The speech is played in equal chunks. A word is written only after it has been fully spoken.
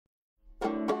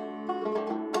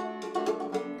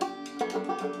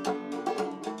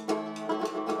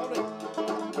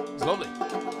It's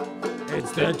lovely.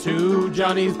 It's the Two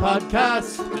Johnnies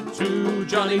podcast. The Two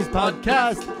Johnnies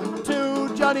podcast.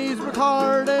 Two Johnnies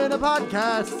recording a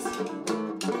podcast.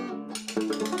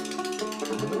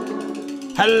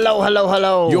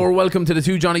 Hello. You're welcome to the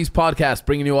Two Johnnies podcast,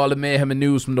 bringing you all the mayhem and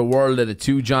news from the world of the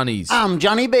Two Johnnies. I'm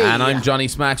Johnny B. And I'm Johnny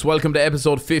Smacks. Welcome to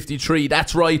episode 53.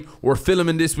 That's right, we're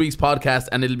filming this week's podcast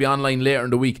and it'll be online later in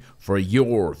the week for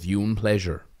your viewing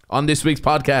pleasure. On this week's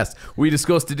podcast, we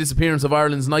discuss the disappearance of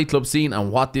Ireland's nightclub scene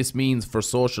and what this means for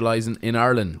socialising in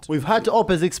Ireland. We've had to up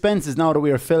his expenses now that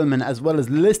we are filming, as well as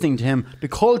listening to him. The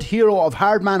cult hero of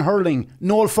hardman hurling,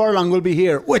 Noel Furlong, will be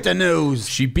here with the news.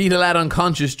 She beat a lad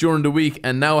unconscious during the week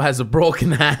and now has a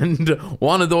broken hand.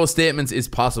 One of those statements is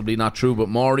possibly not true, but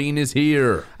Maureen is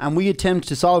here. And we attempt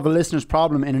to solve a listener's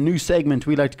problem in a new segment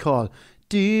we like to call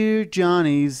Dear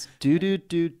Johnnies,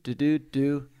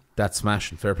 do. That's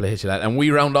smashing. Fair play to that. And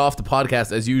we round off the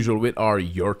podcast as usual with our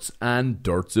Yurts and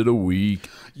Dirts of the week.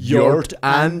 Yurt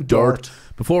and Dirt.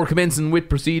 Before commencing with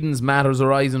proceedings, matters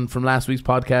arising from last week's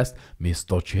podcast,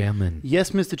 Mr. Chairman.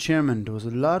 Yes, Mr. Chairman, there was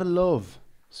a lot of love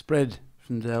spread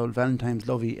from the old Valentine's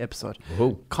Lovey episode.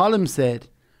 Oh. Colin said,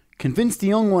 convinced the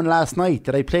young one last night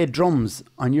that I played drums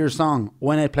on your song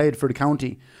when I played for the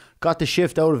county. Got the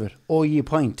shift out of it. Oh, ye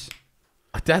point.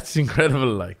 That's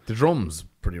incredible. Like, the drums,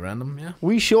 pretty random, yeah.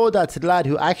 We showed that to the lad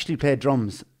who actually played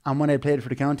drums and when I played for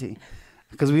the county,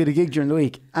 because we had a gig during the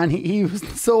week, and he was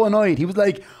so annoyed. He was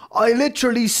like, I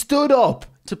literally stood up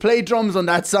to play drums on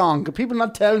that song. Could people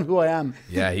not tell him who I am?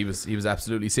 Yeah, he was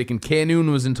absolutely sick. And Kay Noon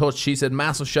was in touch. She said,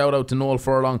 massive shout out to Noel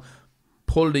Furlong.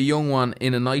 Pulled a young one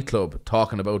in a nightclub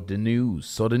talking about the news.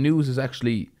 So the news is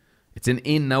actually, it's an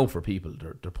in now for people.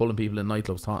 They're pulling people in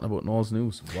nightclubs talking about Noel's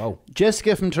news. Wow.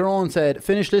 Jessica from Tyrone said,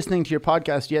 finished listening to your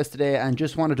podcast yesterday and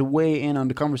just wanted to weigh in on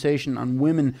the conversation on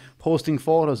women posting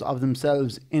photos of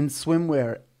themselves in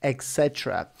swimwear,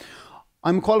 etc.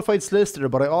 I'm a qualified solicitor,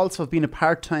 but I also have been a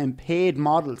part-time paid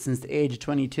model since the age of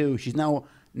 22. She's now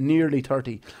nearly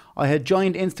 30. I had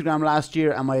joined Instagram last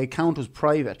year and my account was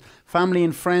private, family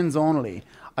and friends only.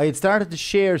 I had started to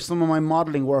share some of my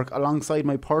modelling work alongside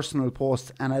my personal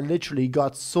posts, and I literally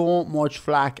got so much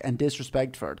flack and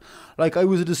disrespect for it. Like I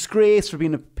was a disgrace for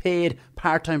being a paid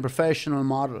part-time professional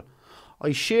model.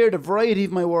 I shared a variety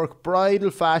of my work: bridal,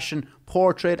 fashion,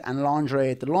 portrait and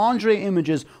lingerie. The lingerie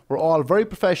images were all very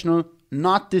professional,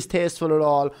 not distasteful at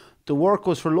all. The work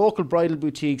was for local bridal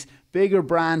boutiques, bigger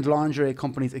brand lingerie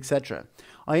companies, etc.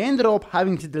 I ended up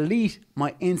having to delete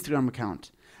my Instagram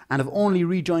account and have only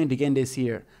rejoined again this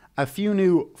year. A few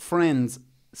new friends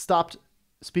stopped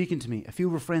speaking to me. A few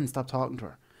of her friends stopped talking to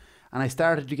her. And I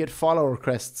started to get follow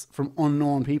requests from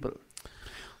unknown people.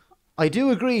 I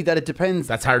do agree that it depends.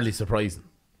 That's hardly surprising.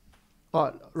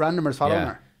 What, randomers following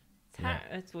her?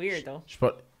 That's weird though.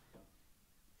 But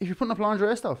If you're putting up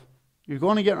lingerie stuff, you're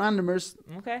going to get randomers.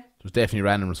 Okay. there's definitely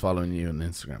randomers following you on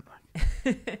Instagram.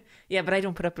 Yeah, but I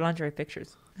don't put up lingerie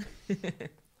pictures.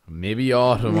 Maybe you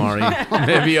ought to, Maureen.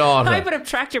 Maybe you ought to. I put up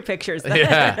tractor pictures.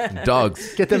 Yeah,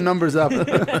 dogs. Get them numbers up.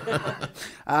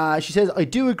 She says, I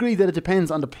do agree that it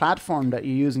depends on the platform that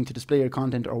you're using to display your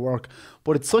content or work,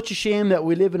 but it's such a shame that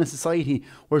we live in a society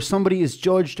where somebody is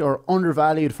judged or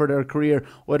undervalued for their career,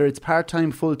 whether it's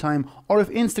part-time, full-time, or if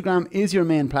Instagram is your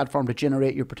main platform to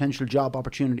generate your potential job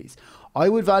opportunities. I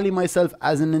would value myself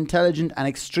as an intelligent and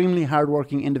extremely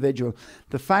hardworking individual.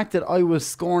 The fact that I was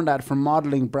scorned at for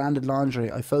modelling branded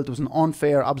lingerie, I felt was an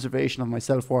unfair observation of my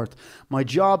self-worth. My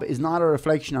job is not a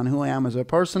reflection on who I am as a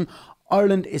person.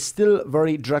 Ireland is still a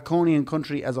very draconian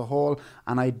country as a whole,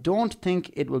 and I don't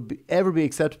think it will ever be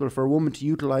acceptable for a woman to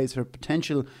utilise her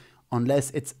potential unless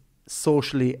it's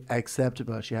socially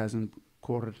acceptable. She hasn't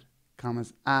quoted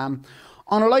commas.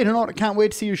 On a lighter note, I can't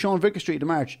wait to see you show on Vicar Street in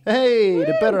March. Hey,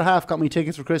 the better half got me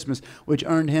tickets for Christmas, which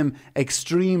earned him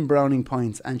extreme browning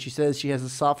points. And she says she has a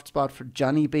soft spot for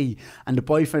Johnny B. And the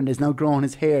boyfriend is now growing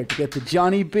his hair to get the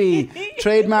Johnny B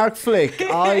trademark flick.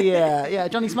 Oh, yeah. Yeah,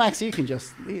 Johnny Smacks, you can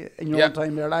just, in your own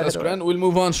time there, lad. That's grand. We'll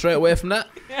move on straight away from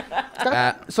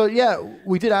that. So, yeah,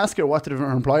 we did ask her what did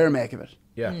her employer make of it.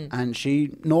 Yeah. And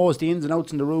she knows the ins and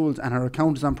outs and the rules, and her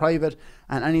account is on private,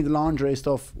 and any of the lingerie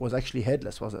stuff was actually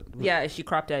headless, was it? Yeah, she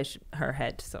cropped out her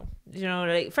head. So,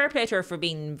 like, fair play to her for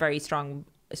being very strong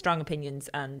opinions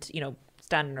and,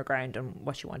 standing her ground on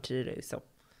what she wanted to do. So,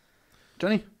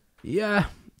 Johnny? Yeah,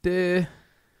 the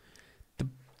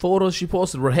photos she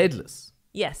posted were headless.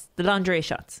 yes, the lingerie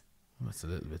shots. That's a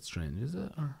little bit strange, is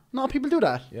it? Or? No, people do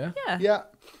that. Yeah. Yeah.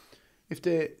 If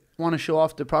they want to show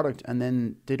off the product and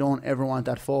then they don't ever want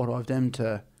that photo of them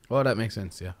to Oh, that makes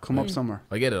sense, yeah. Come up somewhere.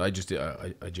 I get it.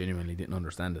 I genuinely didn't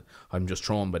understand it. I'm just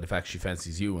thrown by the fact she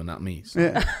fancies you and not me. So.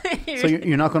 Yeah. So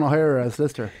you're not going to hire her as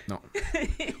solicitor? No.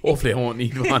 Hopefully I won't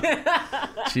need one.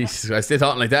 Jesus, I still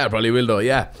talking like that. I probably will though,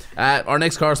 yeah. Our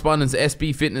next correspondence,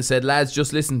 SB Fitness, said, lads,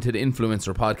 just listen to the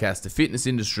influencer podcast. The fitness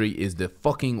industry is the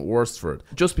fucking worst for it.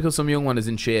 Just because some young one is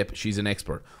in shape, she's an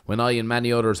expert. When I and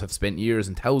many others have spent years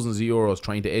and thousands of euros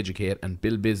trying to educate and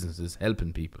build businesses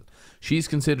helping people. She's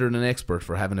considered an expert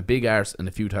for having a big arse and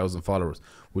a few thousand followers.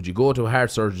 Would you go to a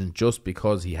heart surgeon just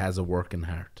because he has a working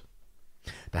heart?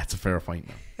 That's a fair point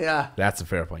now. Yeah. That's a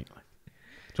fair point. Like,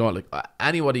 do you know what, like,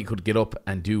 anybody could get up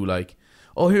and do like,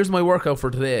 oh, here's my workout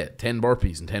for today, 10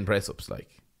 burpees and 10 press-ups,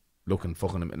 like, looking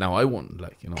fucking, now I wouldn't,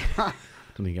 like, you know, I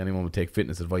don't think anyone would take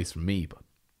fitness advice from me, but.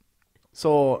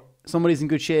 So somebody's in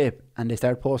good shape and they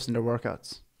start posting their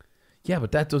workouts. Yeah,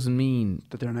 but that doesn't mean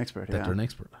that they're an expert. That they're an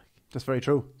expert, like. That's very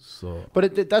true. So,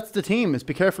 but that's the team. Is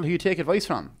be careful who you take advice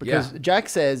from. Because Jack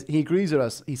says, he agrees with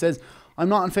us. He says, I'm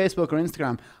not on Facebook or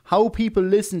Instagram. How people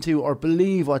listen to or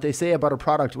believe what they say about a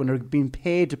product when they're being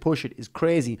paid to push it is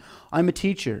crazy. I'm a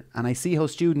teacher and I see how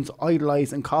students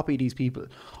idolize and copy these people.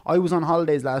 I was on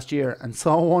holidays last year and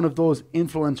saw one of those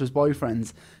influencers'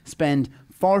 boyfriends spend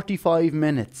 45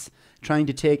 minutes trying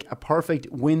to take a perfect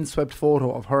windswept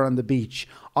photo of her on the beach.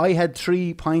 I had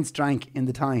 3 pints drank in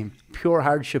the time. Pure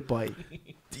hardship, boy.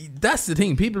 That's the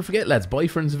thing. People forget, lads,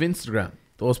 boyfriends of Instagram.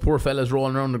 Those poor fellas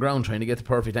rolling around the ground trying to get the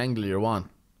perfect angle you want.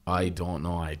 I don't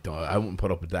know. I wouldn't put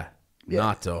up with that. Yeah.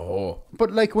 Not a whole.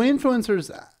 But like when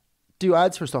influencers do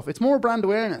ads for stuff, it's more brand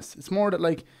awareness. It's more that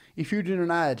like if you're doing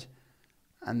an ad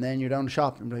and then you're down the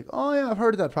shop and be like, oh yeah, I've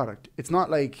heard of that product. It's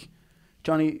not like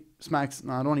Johnny Smacks.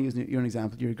 No, I don't want to use you an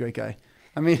example. You're a great guy.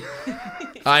 I mean,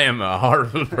 I am a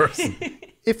horrible person.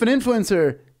 If an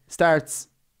influencer starts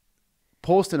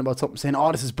posting about something saying,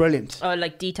 oh, this is brilliant. Oh,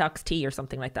 like detox tea or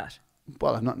something like that.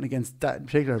 Well, I'm not against that in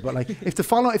particular, but like if the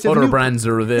follow, if other brands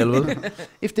are available.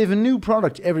 If they have a new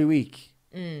product every week,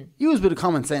 use a bit of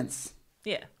common sense.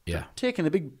 Yeah. Yeah. Taking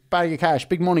a big bag of cash,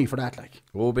 big money for that, like.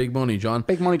 Oh, big money, John.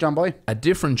 Big money, John boy. A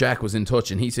different Jack was in touch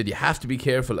and he said you have to be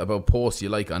careful about posts you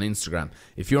like on Instagram.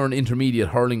 If you're in the intermediate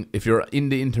hurling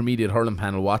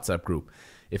panel WhatsApp group,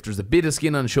 if there's a bit of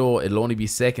skin on show, it'll only be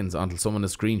seconds until someone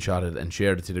has screenshotted and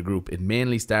shared it to the group. It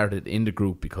mainly started in the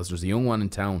group because there's a young one in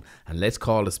town, and let's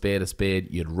call a spade.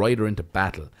 You'd ride her into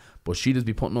battle. But she'd just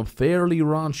be putting up fairly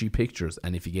raunchy pictures,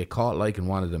 and if you get caught liking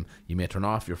one of them, you may turn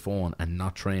off your phone and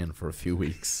not train for a few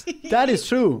weeks. That is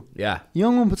true. Yeah.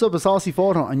 Young one puts up a saucy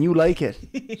photo and you like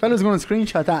it. Fella's going to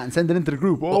screenshot that and send it into the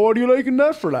group. Oh, what are you liking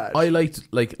that for, lad? I liked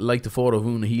the photo of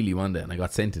Una Healy one day, and I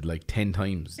got sent it like 10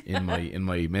 times in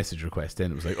my message request.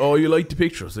 Then it was like, oh, you liked the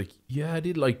picture? I was like, yeah, I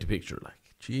did like the picture. Like,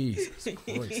 Jesus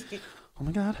Christ. Oh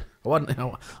my God.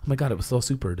 Oh my God, it was so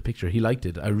super, the picture. He liked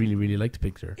it. I really, really liked the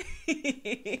picture.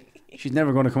 She's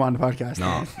never going to come on the podcast.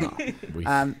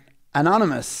 No.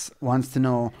 Anonymous wants to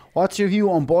know, what's your view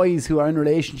on boys who are in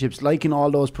relationships liking all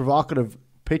those provocative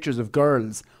pictures of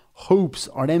girls, hoops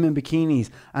or them in bikinis,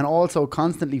 and also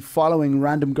constantly following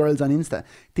random girls on Insta?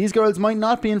 These girls might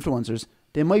not be influencers.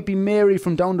 They might be Mary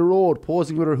from down the road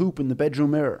posing with her hoop in the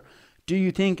bedroom mirror. Do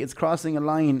you think it's crossing a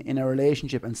line in a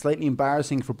relationship and slightly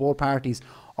embarrassing for both parties,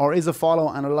 or is a follow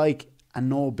and a like and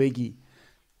no biggie?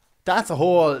 That's a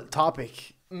whole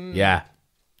topic. Yeah.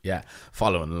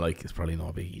 Following and like is probably no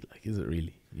biggie. Like, is it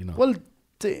really? You know. Well,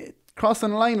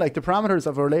 crossing a line, like the parameters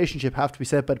of a relationship have to be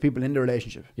set by the people in the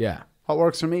relationship. Yeah. What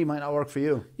works for me might not work for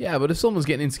you. Yeah, but if someone's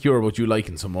getting insecure about you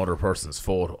liking some other person's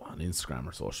photo on Instagram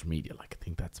or social media, like, I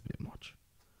think that's a bit much.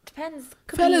 Depends.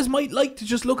 Fellas might like to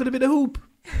just look at a bit of hoop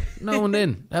now and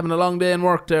then. Having a long day in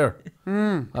work there.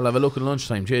 I'll have a look at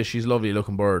lunchtime. Jeez, she's lovely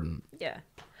looking bird. And yeah.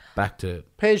 Back to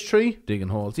page 3. Digging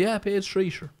holes. Yeah, page 3,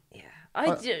 sure. Yeah.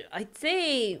 I'd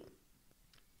say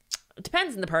it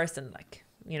depends on the person, like,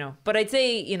 you know. But I'd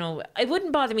say, you know, it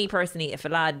wouldn't bother me personally if a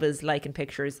lad was liking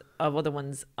pictures of other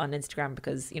ones on Instagram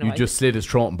because, you know, you just slit his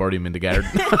throat and buried him in the garden.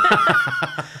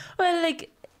 Well,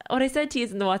 like, what I said to you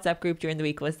in the WhatsApp group during the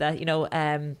week was that, you know,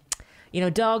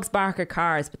 dogs bark at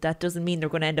cars, but that doesn't mean they're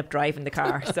going to end up driving the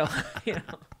car. So, you know.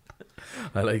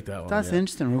 I like that one. That's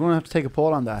interesting. We're going to have to take a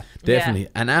poll on that. Definitely. Yeah.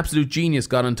 An absolute genius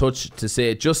got in touch to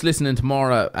say, just listening to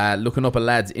Maura looking up a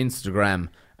lad's Instagram,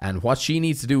 and what she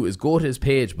needs to do is go to his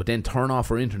page, but then turn off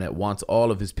her internet once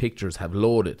all of his pictures have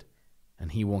loaded,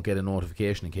 and he won't get a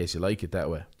notification in case you like it that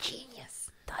way. Genius.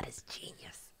 That is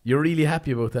genius. You're really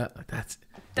happy about that? Like,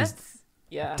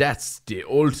 that's the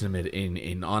ultimate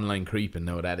in online creeping.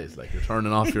 Now that is, like, you're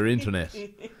turning off your internet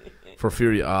for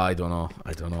fear. I don't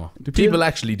know. Do people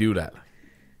actually do that?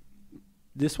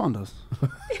 This one does.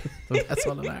 So that's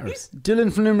all that matters.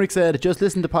 Dylan from Limerick said, just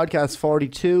listen to podcast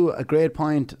 42, a great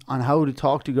point on how to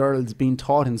talk to girls being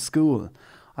taught in school.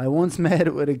 I once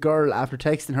met with a girl after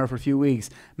texting her for a few weeks,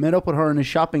 met up with her in a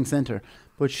shopping centre,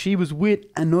 but she was with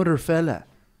another fella.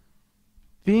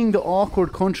 Being the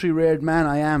awkward country-reared man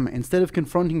I am, instead of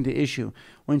confronting the issue,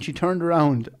 when she turned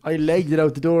around, I legged it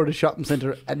out the door of the shopping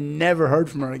centre and never heard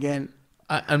from her again.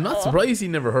 I'm not surprised he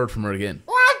never heard from her again.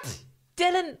 What?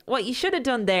 Dylan, what you should have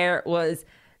done there was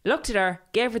looked at her,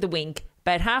 gave her the wink.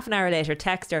 About half an hour later,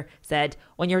 text her, said,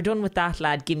 when you're done with that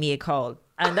lad, give me a call.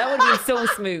 And that would have been so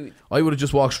smooth. I would have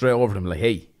just walked straight over to him like,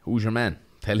 hey, who's your man?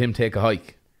 Tell him take a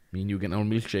hike. Me and you getting our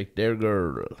milkshake there,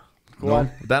 girl. Go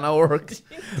on. Would that not work?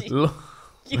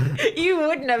 You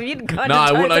wouldn't have. You'd gone No, I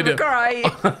to wouldn't. toilet to cry.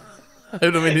 I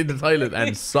would have been in the toilet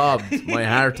and sobbed my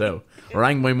heart out.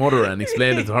 Rang my mother and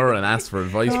explained it to her and asked for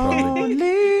advice probably.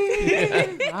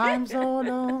 I'm so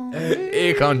lonely.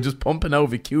 Akon just pumping out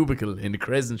of a cubicle in the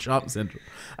Crescent Shopping Centre.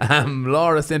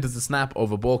 Laura sent us a snap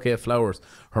of a bouquet of flowers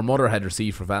her mother had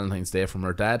received for Valentine's Day from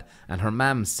her dad, and her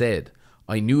mam said,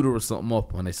 I knew there was something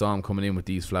up when I saw him coming in with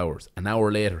these flowers. An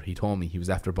hour later he told me he was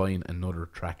after buying another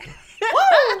tractor.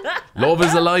 Love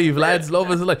is alive, lads. Love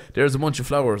is alive. There's a bunch of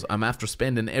flowers. I'm after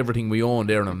spending everything we own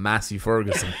there on a Massey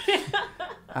Ferguson.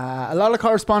 A lot of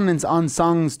correspondence on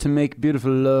songs to make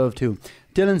beautiful love to.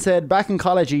 Dylan said, back in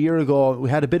college a year ago, we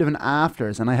had a bit of an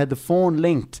afters and I had the phone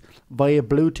linked via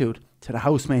Bluetooth to the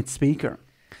housemate's speaker.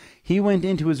 He went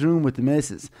into his room with the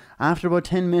missus. After about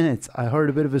 10 minutes, I heard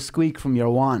a bit of a squeak from year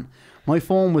one. My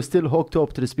phone was still hooked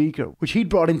up to the speaker, which he'd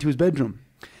brought into his bedroom.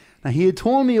 Now, he had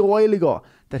told me a while ago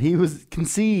that he was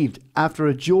conceived after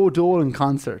a Joe Dolan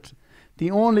concert.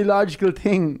 The only logical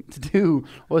thing to do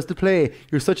was to play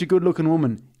You're Such a Good Looking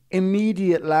Woman.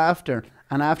 Immediate laughter.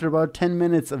 And after about 10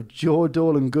 minutes of Joe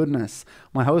Dolan goodness,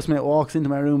 my housemate walks into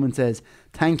my room and says,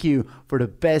 thank you for the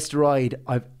best ride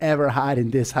I've ever had in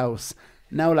this house.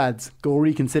 Now, lads, go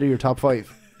reconsider your top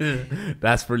 5.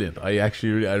 That's brilliant. I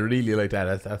really like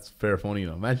that. That's fair funny.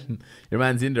 Imagine your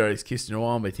man's in there, he's kissing your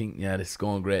arm. I think, yeah, this is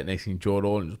going great. Next thing, Joe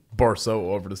Dolan just bursts out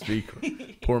over the speaker.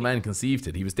 Poor man conceived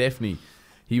it. He was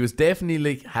definitely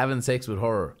like having sex with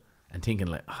her and thinking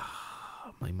like,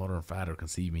 my mother and father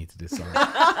conceived me to this song.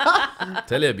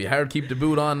 Tell you, it'd be hard to keep the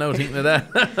boot on now thinking of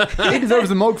that. He deserves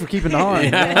a mug for keeping the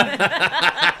horn.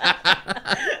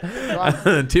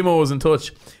 Timo was in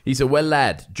touch. He said, well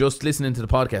lad, just listening to the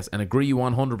podcast and agree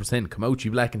 100%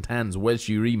 Kamouchi Black and Tan's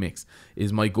Welshie remix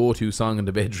is my go-to song in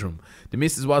the bedroom. The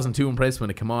missus wasn't too impressed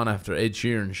when it came on after Ed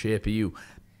Sheeran, Shape of You.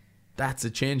 That's a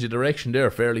change of direction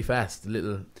there fairly fast. A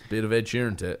little bit of Ed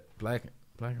Sheeran to Black.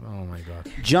 Oh my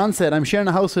God. John said, I'm sharing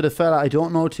a house with a fella I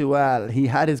don't know too well. He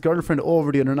had his girlfriend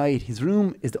over the other night. His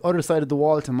room is the other side of the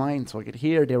wall to mine, so I could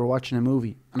hear they were watching a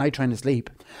movie and I trying to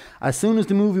sleep. As soon as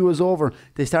the movie was over,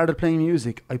 they started playing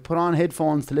music. I put on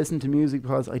headphones to listen to music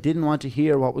because I didn't want to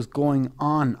hear what was going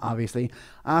on, obviously.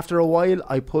 After a while,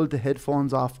 I pulled the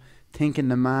headphones off, thinking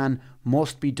the man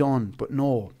must be done, but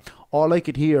no. All I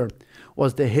could hear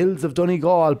was the hills of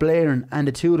Donegal blaring and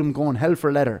the two of them going hell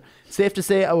for leather. Safe to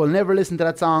say I will never listen to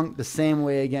that song the same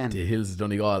way again. The hills of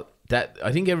Donegal. That,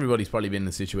 I think everybody's probably been in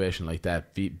a situation like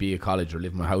that, be a college or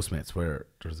living with housemates where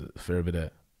there's a fair bit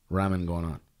of ramming going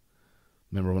on.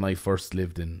 Remember when I first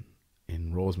lived in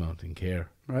Rosemount in Cahir?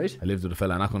 Right. I lived with a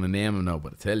fella, I'm not going to name him now,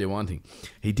 but I tell you one thing.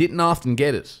 He didn't often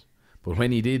get it. But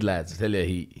when he did, lads, I tell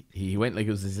you, he went like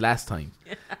it was his last time.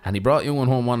 And he brought young one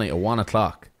home one night at 1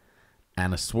 o'clock.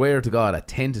 And I swear to God, at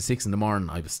 10 to 6 in the morning,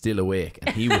 I was still awake.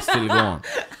 And he was still going.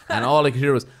 And all I could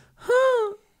hear was,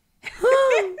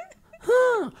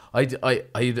 I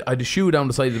had a shoe down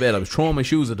the side of the bed. I was throwing my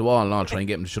shoes at the wall and all, trying to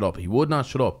get him to shut up. He would not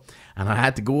shut up. And I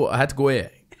had to go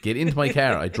away, get into my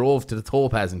car. I drove to the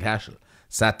Topaz in Cashel,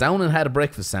 sat down and had a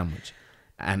breakfast sandwich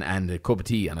and a cup of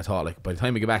tea. And I thought, like, by the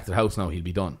time we get back to the house now, he'll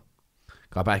be done.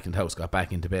 Got back in the house, got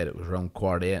back into bed. It was around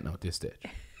 7:45 now at this stage.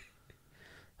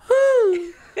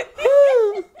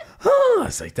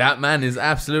 It's like, that man is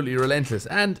absolutely relentless.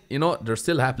 And, you know, they're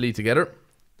still happily together.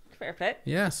 Fair play.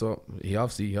 Yeah, so he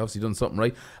obviously done something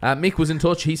right. Mick was in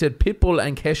touch. He said, Pitbull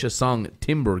and Kesha's song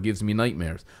Timber gives me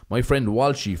nightmares. My friend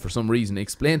Walshy, for some reason,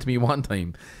 explained to me one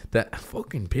time that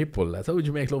fucking Pitbull, that's how would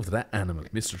you make love to that animal,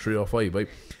 Mr. 305, right?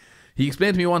 He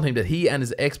explained to me one time that he and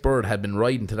his ex-bird had been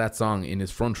riding to that song in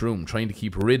his front room, trying to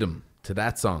keep rhythm to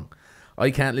that song. I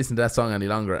can't listen to that song any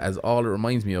longer, as all it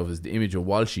reminds me of is the image of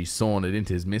Walshy sewing it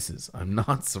into his missus. I'm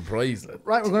not surprised.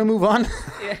 Right, we're going to move on.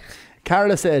 Yeah.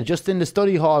 Carla said, just in the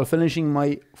study hall finishing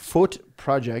my foot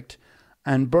project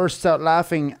and bursts out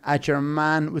laughing at your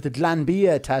man with the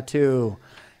Glanbia tattoo.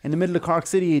 in the middle of Cork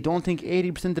City. Don't think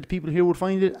 80% of the people here would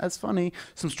find it as funny.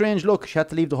 Some strange look. She had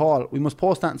to leave the hall. We must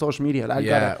post that on social media. Lad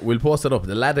Yeah, we'll post it up.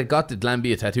 The lad that got the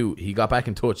Glanbia tattoo, he got back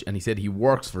in touch and he said he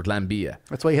works for Glanbia.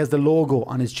 That's why he has the logo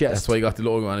on his chest. That's why he got the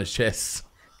logo on his chest.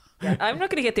 Yeah, I'm not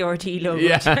going to get the RT logo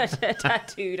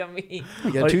tattooed on me.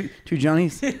 You got two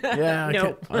Johnnies. Yeah,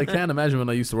 No. I can't imagine when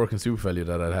I used to work in Super Value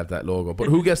that I'd have that logo. But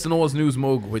who gets to know us news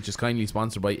mug, which is kindly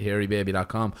sponsored by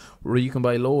hairybaby.com, where you can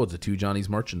buy loads of Two Johnnies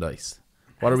merchandise.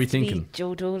 What are we thinking?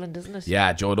 Joe Dolan, doesn't it?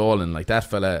 Yeah, Joe Dolan, like that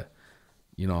fella,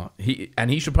 you know,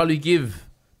 he should probably give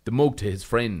the mug to his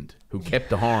friend who kept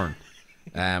the horn.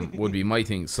 Would be my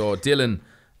thing. So Dylan,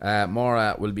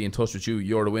 Maura will be in touch with you.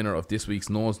 You're the winner of this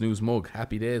week's Nose News mug.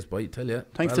 Happy days, boy, tell you.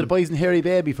 Thanks to the boys in Hairy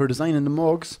Baby for designing the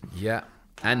mugs. Yeah,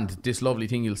 and this lovely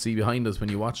thing you'll see behind us when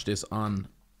you watch this on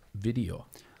video.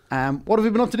 What have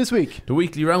we been up to this week? The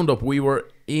weekly roundup. We were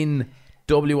in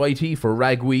WIT for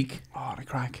Rag Week. Oh, the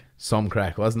crack. Some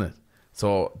crack, wasn't it?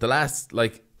 So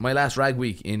my last Rag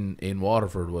Week in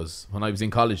Waterford was when I was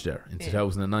in college there in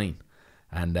 2009.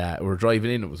 And we were driving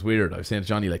in, it was weird. I was saying to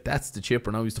Johnny, like, that's the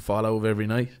chipper now I used to fall over every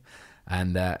night.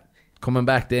 And coming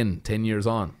back then, 10 years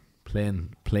on,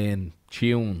 playing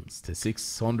tunes to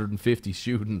 650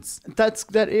 students. That's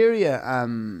that area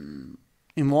in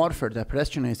Waterford, that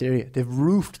pedestrianised area. They've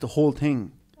roofed the whole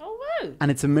thing. Oh, wow.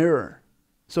 And it's a mirror.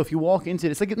 So if you walk into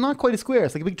it, it's like not quite a square.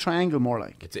 It's like a big triangle more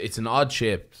like. It's an odd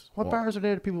shape. What bars are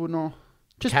there that people would know?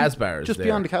 Casbah is just there.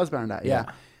 beyond the Casbah and that, yeah.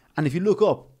 Yeah. And if you look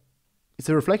up, it's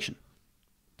a reflection.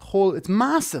 It's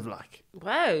massive, like.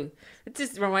 Wow. It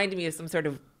just reminded me of some sort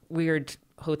of weird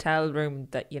hotel room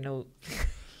that, you know.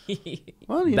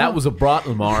 Well, you that know. was a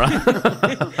brothel, Maura.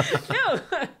 No.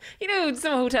 You know,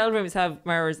 some hotel rooms have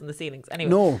mirrors in the ceilings. Anyway.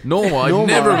 No, I've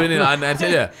never Maura. been in. And I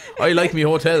tell you, I like me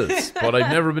hotels, but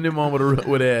I've never been in one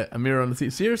with a mirror on the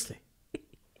ceiling. Seriously.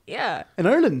 Yeah. In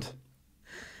Ireland.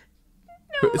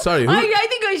 Sorry. Who? I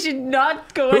think I should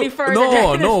not go any further.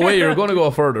 No way. You're going to go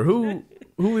further. Who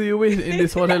are you with in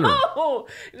this hotel room?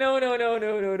 No.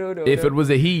 If it was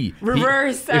a he,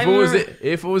 Reverse.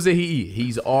 If it was a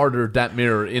he's ordered that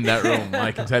mirror in that room.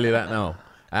 I can tell you that now.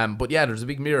 But yeah, there's a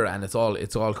big mirror and it's all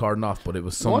cordoned off. But it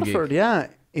was some Waterford, gig. yeah,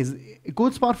 is a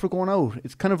good spot for going out.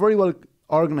 It's kind of very well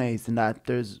organised in that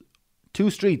there's two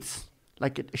streets,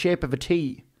 like a shape of a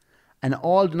T, and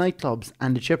all the nightclubs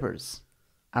and the chippers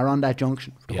are on that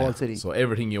junction for the whole city. So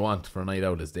everything you want for a night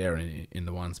out is there in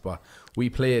the one spot. We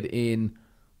played in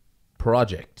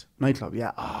Project. Nightclub,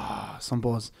 yeah. Some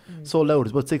buzz. So loud.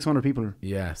 It's about 600 people.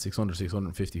 Yeah,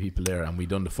 650 people there, and we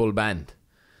done the full band.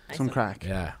 Some crack.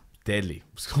 Yeah, deadly.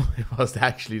 It was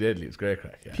actually deadly. It was great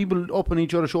crack. Yeah. People up on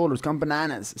each other's shoulders, gone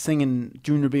bananas, singing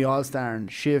Junior B All Star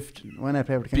and Shift. When I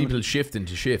played with the People shifting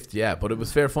to shift, yeah. But it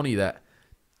was fair funny that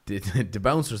the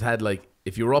bouncers had, like,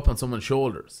 if you were up on someone's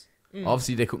shoulders,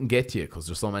 obviously they couldn't get to you because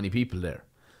there's so many people there.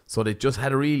 So they just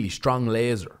had a really strong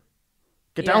laser.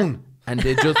 Get down. And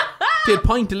they'd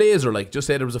point the laser, like, just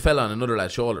say there was a fella on another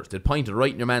lad's shoulders. They'd point it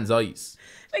right in your man's eyes.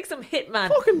 Like some hitman.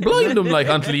 Fucking blind him, like,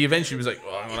 until he eventually was like,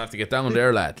 I'm going to have to get down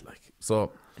there, lad. Like,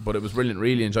 so, but it was brilliant.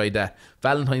 Really enjoyed that.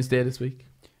 Valentine's Day this week.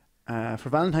 For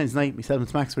Valentine's night, myself and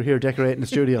Smacks were here decorating the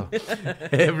studio.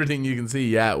 Everything you can see,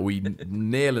 yeah. We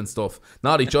nailing stuff.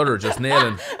 Not each other, just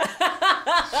nailing.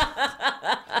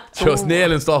 Just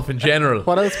nailing stuff in general.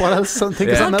 What else? Something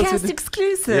else? Podcast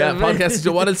exclusive. Yeah,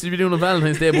 podcast. What else did you be doing on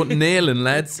Valentine's Day but nailing,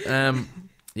 lads?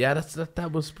 Yeah, that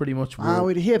was pretty much. We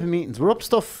had heap of meetings. We're up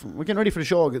stuff. We're getting ready for the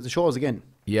show. Get the shows again.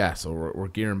 Yeah, so we're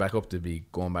gearing back up to be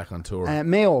going back on tour.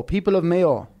 Mayo, people of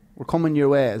Mayo, we're coming your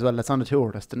way as well. That's on the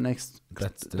tour. That's the next.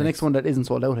 That's the next one that isn't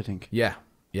sold out, I think. Yeah,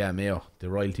 Mayo, the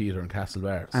Royal Theatre in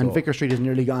Castlebar. And Vicar Street is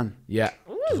nearly gone. Yeah,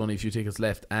 there's only a few tickets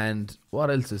left. And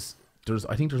what else is?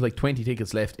 I think there's like 20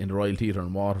 tickets left in the Royal Theatre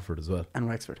in Waterford as well. And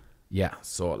Wexford. Yeah,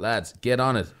 so lads, get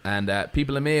on it. And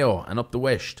people in Mayo and up the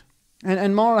west.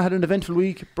 And Maura had an eventful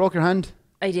week. Broke your hand.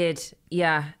 I did,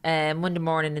 yeah. Monday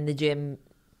morning in the gym.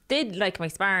 Did like my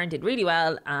sparring, did really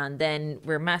well. And then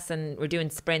we're doing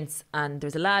sprints. And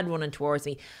there's a lad running towards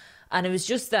me. And it was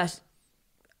just that,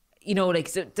 you know, like,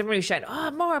 so they were shouting, oh,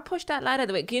 Maura, push that lad out of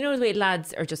the way. You know the way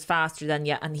lads are just faster than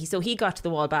you. And he got to the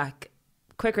wall back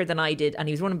quicker than I did, and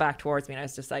he was running back towards me, and I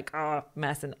was just like,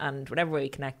 messing. And whatever way he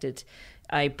connected,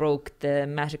 I broke the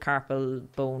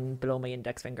metacarpal bone below my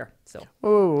index finger. So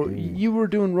you were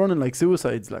doing running like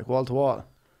suicides, like wall to wall.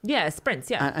 Yeah, sprints,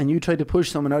 yeah. And you tried to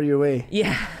push someone out of your way.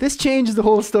 Yeah. This changes the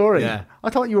whole story. Yeah. I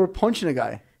thought you were punching a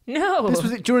guy. No. This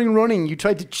was it during running. You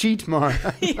tried to cheat more.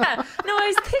 Yeah. No, I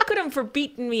was thick with him for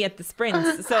beating me at the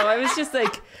sprints. So I was just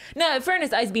like, no, in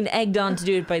fairness, I was being egged on to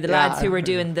do it by the lads who were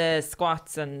doing the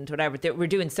squats and whatever. They were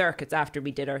doing circuits after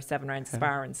we did our 7 rounds of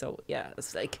sparring. So yeah,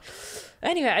 it's like,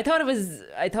 anyway, I thought it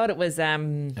was,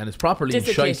 and it's properly in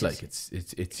shite, like it's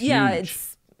huge. Yeah,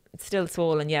 it's still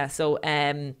swollen. Yeah. So,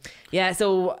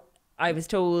 so I was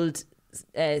told,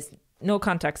 no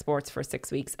contact sports for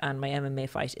 6 weeks, and my MMA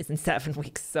fight is in 7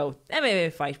 weeks. So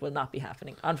MMA fight will not be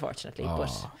happening, unfortunately. Oh.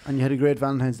 But And you had a great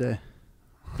Valentine's Day.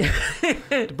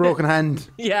 The broken hand.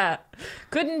 yeah,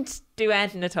 couldn't do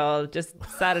anything at all. Just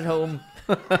sat at home.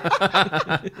 You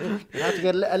have to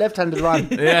get a left-handed one.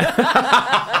 Yeah.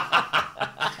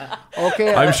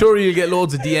 Okay. I'm sure you'll get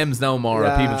loads of DMs now, Maura.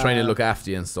 Yeah. People trying to look after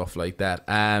you and stuff like that.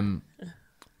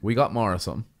 We got Maura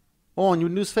something. Oh, and you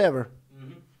would do us a favour.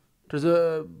 There's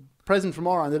a present for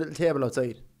Maura on the little table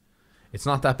outside. It's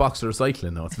not that box of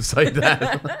recycling, no. It's beside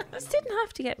that. You just didn't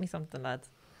have to get me something, lads.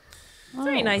 It's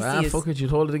very nice to use. Fuck it, you'd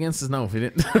hold it against us now if you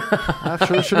didn't.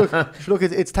 Look,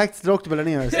 it's tax deductible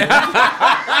anyway. So.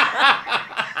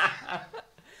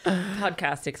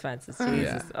 Podcast expenses, Jesus.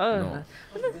 Yeah, Oh,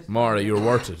 no. Maura, you're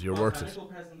worth it. You're worth it.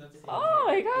 oh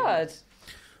my God.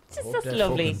 That's That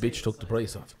lovely. fucking bitch took the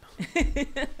price off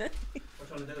it.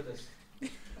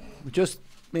 We just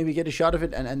maybe get a shot of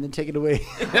it and then take it away.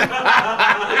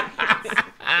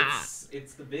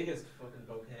 It's the biggest fucking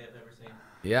bouquet I've ever seen.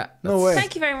 Yeah. No way.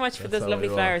 Thank you very much for those how lovely we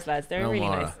roll. flowers, lads. They're No, really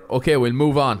Maura. nice. Okay, we'll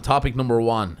move on. Topic number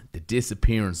 1: the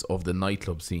disappearance of the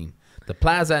nightclub scene. The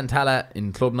Plaza and Tala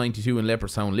in Club 92 in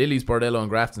Leopardstown, Lily's Bordello on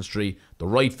Grafton Street, the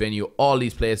right venue, all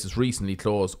these places recently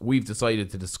closed. We've decided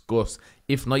to discuss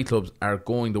if nightclubs are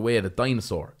going the way of the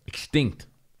dinosaur. Extinct.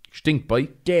 Extinct,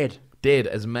 bite. Dead. Dead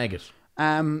as a maggot.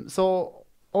 So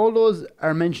all those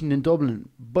are mentioned in Dublin,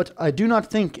 but I do not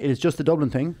think it is just a Dublin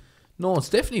thing. No, it's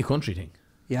definitely a country thing.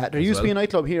 Yeah, there As used to be a well.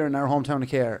 nightclub here in our hometown of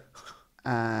Care.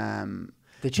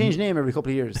 They changed name every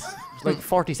couple of years. It's like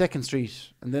 42nd Street,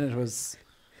 and then it was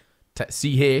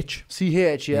CH.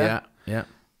 CH. Yeah. Yeah.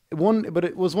 But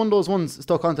it was one of those ones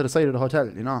stuck onto the side of the hotel.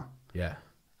 You know. Yeah.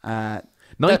 Uh,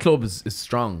 Nightclub is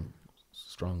strong.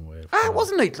 Strong way of it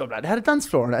wasn't a nightclub, lad. It had a dance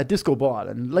floor and a disco ball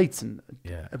and lights and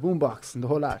Yeah. a boombox and the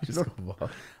whole lot. You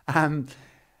know?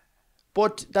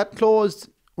 But that closed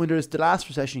when the last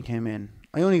recession came in.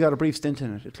 I only got a brief stint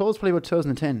in it. It closed probably about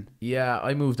 2010. Yeah,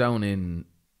 I moved down in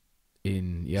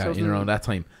around that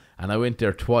time, and I went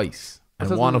there twice,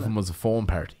 and one of them was a phone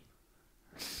party,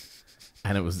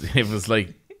 and it was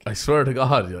like, I swear to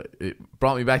God, it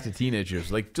brought me back to teenage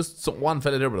years. Like just one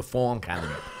fella there with a phone cannon,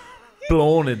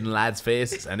 blowing it in lads'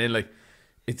 faces, and then like.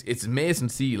 It's amazing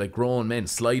to see like grown men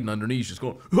sliding on their knees, just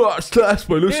going, "Oh, it's class,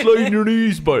 boy. Let's slide on your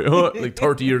knees, boy." Like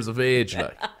 30 years of age,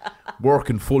 like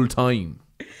working full time,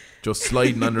 just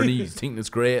sliding on their knees, thinking it's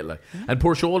great. Like, and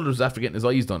poor Shoulders after getting his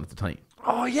eyes done at the time.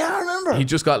 Oh yeah, I remember. He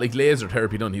just got like laser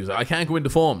therapy done. He was like, "I can't go into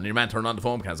foam." And your man turned on the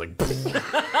foam cans, like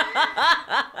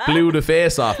blew the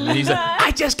face off him. And he's like,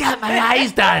 "I just got my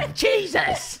eyes done."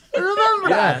 Jesus. I remember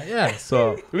that. Yeah.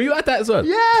 So were you at that as well?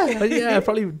 Yeah. Yeah. I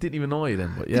probably didn't even know you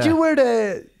then. But yeah. Did you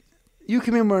wear you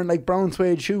came in wearing like brown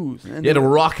suede shoes? And Yeah, they were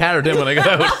rock hard then when I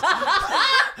got out.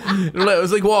 It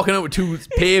was like walking out with 2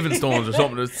 paving stones or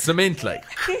something. It was cement, like.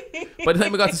 By the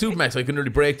time I got to Supermax, I couldn't really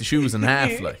break the shoes in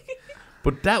half, like.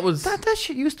 But that was... That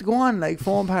shit used to go on, like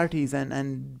phone parties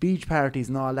and beach parties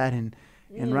and all that in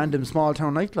random small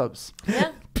town nightclubs.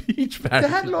 Yeah. beach party.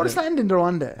 They had a lot of sand in there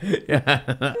one day. Yeah.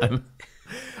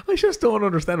 I just don't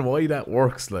understand why that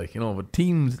works, like, you know, but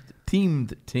teamed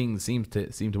things seem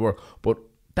to work. But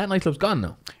that nightclub's gone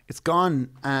now. It's gone,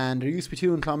 and there used to be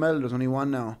 2 in Clonmel. There's only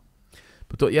 1 now.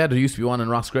 But there used to be one in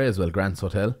Rossgrey as well, Grant's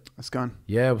Hotel. It's gone.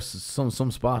 Yeah, it was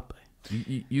some spot.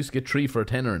 You used to get 3 for a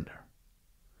tenner in there.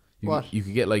 What? You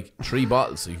could get like 3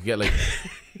 bottles. So you could get like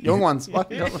Young ones.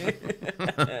 What?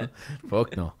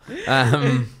 fuck no.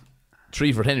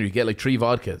 3 for a tenner. You get like 3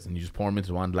 vodkas and you just pour them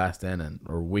into one glass then,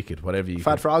 or Wicked, whatever you.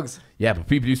 Fat frogs. Yeah, but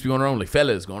people used to be going around like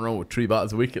fellas going around with 3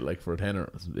 bottles of Wicked like for a tenner.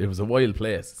 It was a wild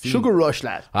place. Sugar rush,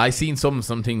 lad. I seen some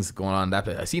things going on that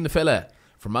place. I seen the fella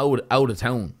from out of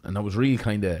town, and that was really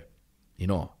kind of, you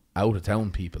know, out of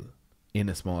town people in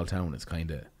a small town. It's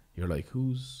kind of, you're like,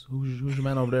 who's your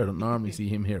man over there? Don't normally see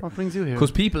him here. What brings you here?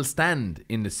 Because people stand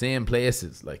in the same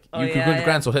places. Like Oh, you could yeah, go to yeah.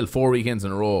 Grant's Hotel 4 weekends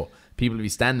in a row. People will be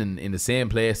standing in the same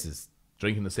places,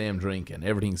 drinking the same drink, and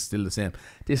everything's still the same.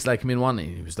 This like came in one night,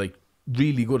 he was like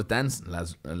really good at dancing,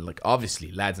 lads. And like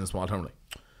obviously lads in a small town, like,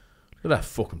 look at that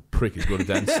fucking prick is good at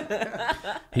dancing.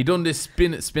 He done this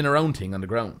spin around thing on the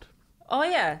ground. Oh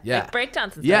yeah. Yeah. Like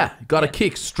breakdancing. Yeah, got a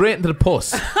kick straight into the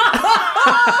puss.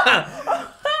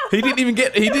 He didn't even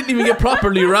get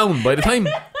properly around. By the time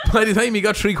he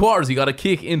got 3/4, he got a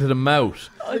kick into the mouth.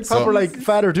 Like proper like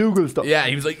Father Dougal stuff. Yeah,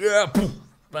 he was like, yeah, poof,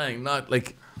 bang, not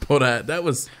like. But that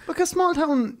was Because small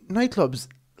town nightclubs,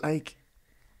 like,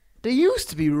 they used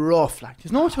to be rough. Like,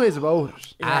 there's no two ways about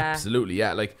it. Yeah. absolutely,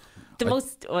 yeah, like. I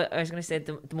was going to say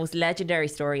the most legendary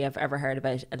story I've ever heard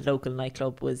about a local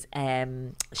nightclub was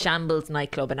Shambles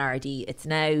nightclub in RD. It's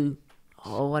now,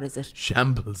 what is it?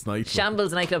 Shambles nightclub.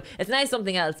 Shambles nightclub. It's now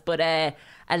something else, but a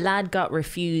lad got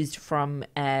refused from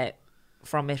it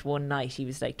one night. He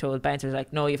was like told, bouncer was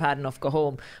like, no, you've had enough, go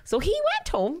home. So he went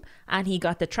home and he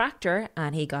got the tractor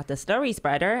and he got the slurry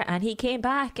spreader and he came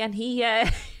back and he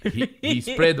he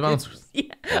sprayed the bouncers.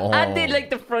 Yeah. And did like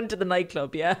the front of the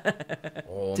nightclub. Yeah.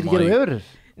 Oh, Did he get away with it?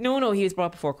 No, he was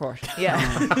brought before court. Yeah.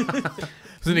 It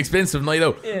was an expensive night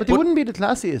out. But they wouldn't be the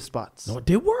classiest spots. No,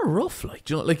 they were rough, like,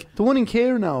 do you know, like. The one in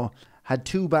Care now had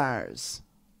 2 bars.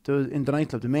 There was, in the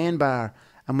nightclub, the main bar,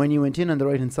 and when you went in on the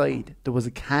right hand side, there was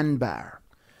a can bar.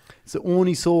 So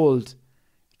only sold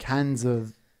cans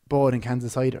of Bud and cans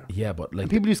of cider. Yeah, but like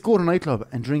And people used to go to a nightclub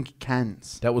and drink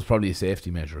cans. that was probably a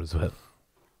safety measure as well.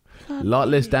 A lot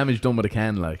less damage done with a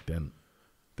can, like, than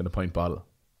a pint bottle.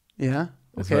 Yeah.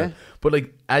 as Okay. well. But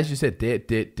like as you said,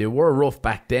 they were rough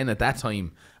back then. At that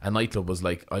time, a nightclub was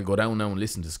like, I'll go down now and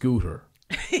listen to Scooter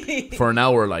for an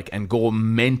hour, like, and go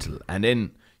mental, and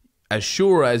then as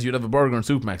sure as you'd have a burger and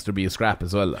Supermax, there'd be a scrap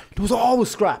as well. Like. There was always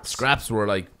scraps. Scraps were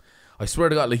like, I swear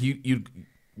to God, like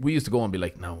we used to go and be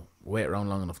like, no, wait around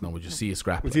long enough, now we'll just see a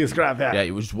scrap. We'll see a scrap, yeah. Yeah,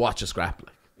 you would just watch a scrap.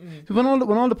 Like. So when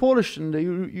all the Polish and the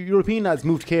European lads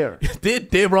moved to Care.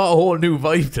 They brought a whole new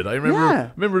vibe to it. I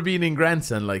Yeah. remember being in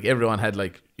Grants and like everyone had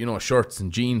like, you know, shirts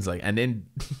and jeans, like, and then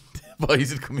the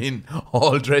boys would come in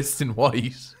all dressed in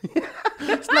white.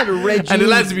 It's not a red jeans. And the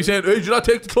lads would be saying, hey, did you not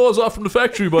take the clothes off from the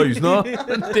factory, boys, no?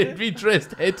 And they'd be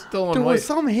dressed head to toe in There white. was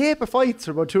some heap of fights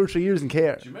for about 2 or 3 years in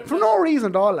Care. For no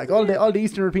reason at all. Like all the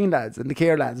Eastern European lads and the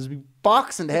Care lads would be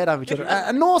boxing the head off each other.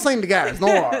 And no sign of the guards, no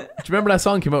more. Do you remember that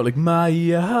song came out, like,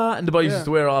 Maya, and the boys used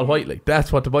to wear all white? Like,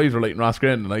 that's what the boys were like in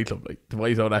Roscrea in the nightclub. Like, the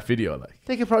boys out that video, like.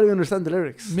 They could probably understand the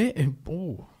lyrics.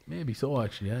 Maybe so,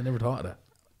 actually. Yeah, I never thought of that.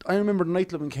 I remember the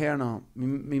nightclub in Care now.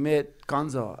 Me mate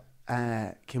Gonzo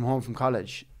came home from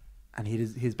college and he had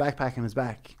his backpack on his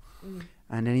back.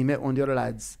 And then he met one of the other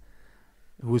lads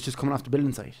who was just coming off the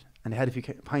building site and they had a few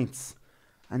pints.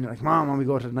 And they're like, Mom, we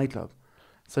go to the nightclub.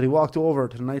 So they walked over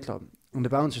to the nightclub and the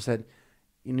bouncer said,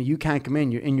 you know, you can't come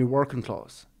in, you're in your working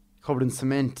clothes, covered in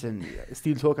cement and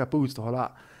steel toe-cap boots, the whole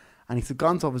lot. And he said,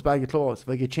 Gonzo off his bag of clothes, if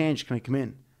I get changed, can I come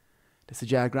in? They said,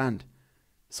 yeah, grand.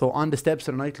 So on the steps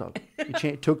of the nightclub,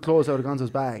 he took clothes out of Gonzo's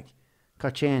bag,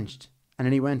 got changed, and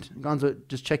then he went. Gonzo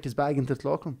just checked his bag into the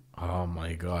cloakroom. Oh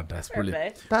my God, that's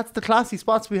brilliant. That's the classy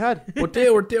spots we had. But they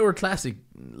were classic,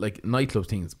 like, nightclub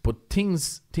things. But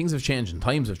things have changed and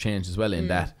times have changed as well in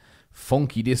that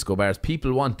funky disco bars.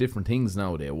 People want different things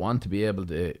now. They want to be able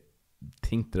to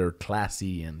think they're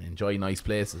classy and enjoy nice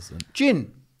places. And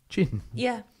Gin.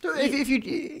 Yeah.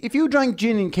 If you drank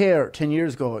gin in Care 10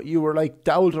 years ago, you were like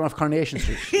the old one off Coronation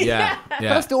Street. yeah.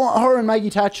 That's her and Maggie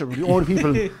Thatcher were the only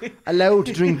people allowed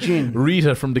to drink gin.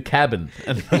 Rita from the Cabin.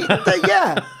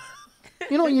 Yeah.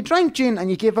 You know, you drank gin and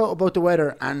you gave out about the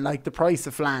weather and like the price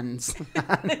of flans.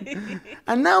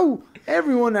 And now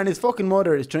everyone and his fucking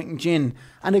mother is drinking gin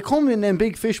and they come in them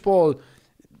big fishbowl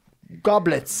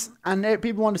goblets and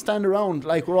people want to stand around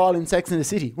like we're all in Sex in the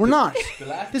City. We're not.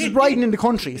 This is Brighton in the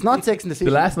country. It's not Sex in the City.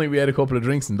 The last night we had a couple of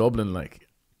drinks in Dublin, like,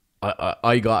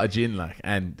 I got a gin, like,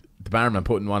 and the barman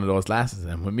put in one of those glasses,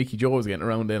 and when Mickey Joe was getting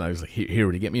around in, I was like, here,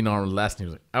 would you get me a normal glass? And he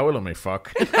was like, I will on my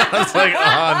fuck. I was like,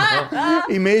 oh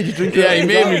no. He made you drink it. Yeah, he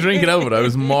made me drink it out, but I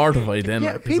was mortified then.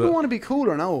 Yeah, like, people want to be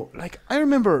cooler now. Like, I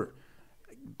remember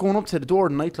going up to the door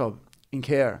of the nightclub in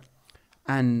Care,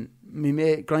 and my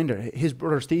mate Grinder, his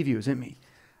brother Stevie, was in me.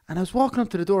 And I was walking up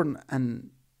to the door, and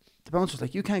the bouncer was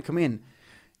like, you can't come in.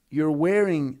 You're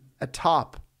wearing a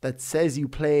top that says you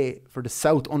play for the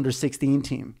South Under-16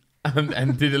 team.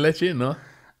 And did they let you in, no?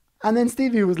 And then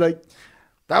Stevie was like,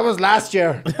 that was last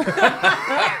year.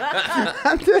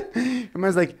 And the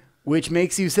man's like, which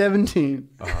makes you 17.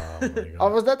 Oh my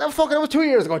God. That was 2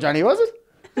 years ago, Johnny, was it?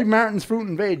 Big Martin's Fruit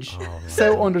and Veg.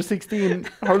 South Under-16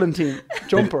 hurling team.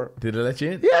 Jumper. Did they let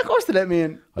you in? Yeah, of course they let me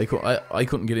in. I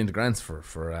couldn't get into Grants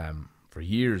for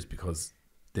years because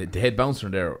the head bouncer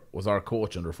in there was our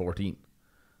coach under 14.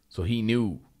 So he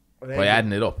knew by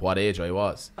adding it up what age I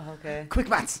was. Okay. Quick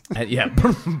maths. And yeah,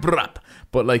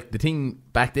 but like the thing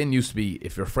back then used to be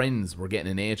if your friends were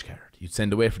getting an age card, you'd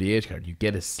send away for the age card, you'd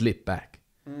get a slip back.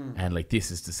 And like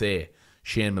this is to say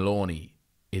Shane Maloney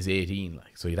is 18,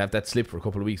 like, so you'd have that slip for a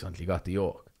couple of weeks until you got the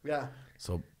yoke. Yeah.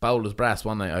 So Bowler's Brass,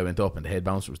 one night I went up and the head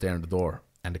bouncer was there in the door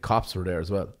and the cops were there as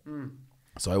well.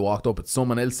 So I walked up at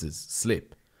someone else's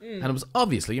slip and it was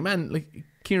obviously a man, like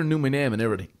Kieran knew my name and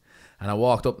everything. And I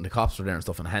walked up and the cops were there and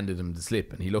stuff and handed him the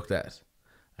slip and he looked at it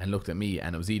and looked at me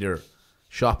and it was either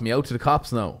shot me out to the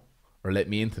cops now or let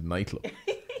me into the nightclub.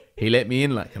 He let me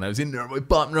in, like, and I was in there, I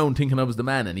bottom around thinking I was the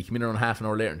man, and he came in around half an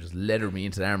hour later and just leathered me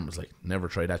into the arm and was like, never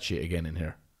try that shit again in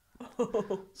here.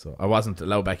 So I wasn't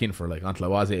allowed back in for like until I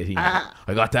was 18. I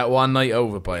got that one night out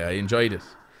of it, boy. I enjoyed it.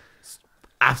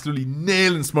 Absolutely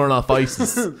nailing Smirnoff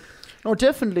Ices. No,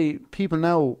 definitely people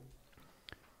now,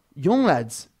 young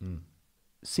lads,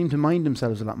 seem to mind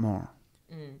themselves a lot more.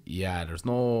 Yeah, there's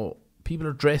no, people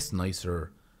are dressed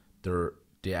nicer.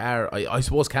 They are, I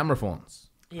suppose camera phones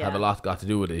have a lot got to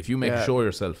do with it. If you make a show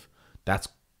yourself, that's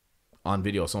on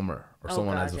video somewhere or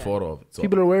someone has a photo of it. So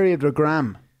People are wary of their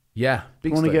gram. yeah,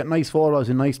 big They want to style. get nice photos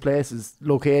in nice places,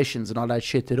 locations and all that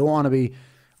shit. They don't want to be,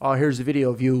 oh, here's a video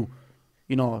of you,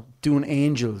 you know, doing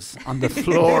angels on the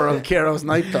floor of Caro's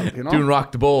nightclub, you know? Doing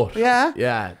Rock the Boat. Yeah.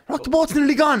 Yeah. Rock the Boat's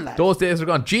nearly gone, lad. Those days are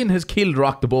gone. Gin has killed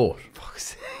Rock the Boat.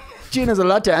 Gin has a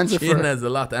lot to answer Gin for. has a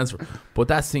lot to answer for. But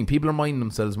that's the thing. People are minding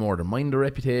themselves more. They're minding their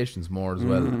reputations more as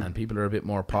well. And people are a bit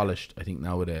more polished, I think,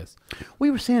 nowadays.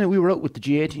 We were saying that we were out with the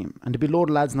GA team and there'd be a load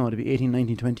of lads now, they'd be 18,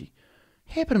 19, 20.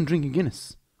 Hey, but I'm drinking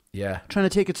Guinness. Yeah. Trying to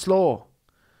take it slow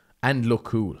And look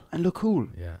cool. and look cool.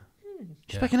 Yeah.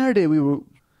 Just back in our day, we were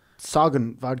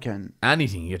sogging vodka and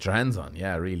Anything you get your hands on.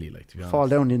 Yeah, really. Like, to be honest. fall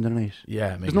down the end of the night.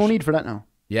 Yeah. There's no need for that now.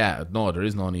 Yeah, no, there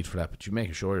is no need for that. But you make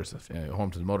a show of yourself. Yeah, you're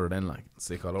home to the mother then, like,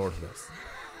 sick all over the place.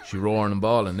 She roaring and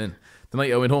bawling then. The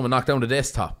night I went home and knocked down the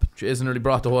desktop, Jason nearly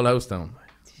brought the whole house down.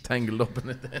 Tangled up in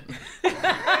it then.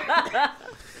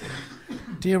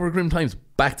 They were grim times.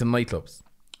 Back to nightclubs.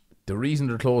 The reason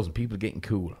they're closing, people getting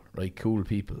cool, right? Cool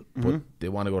people. But they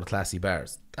want to go to classy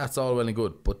bars. That's all well and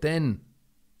good. But then,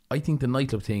 I think the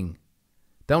nightclub thing,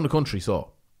 down the country,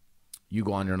 so, you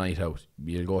go on your night out,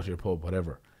 you'll go to your pub,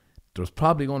 whatever. There's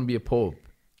probably going to be a pub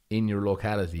in your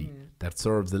locality that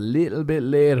serves a little bit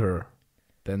later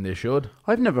than they should.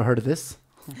 I've never heard of this.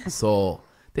 So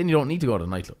then you don't need to go to the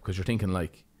nightclub because you're thinking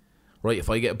like, right, if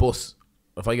I get a bus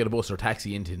or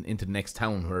taxi into the next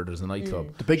town where there's a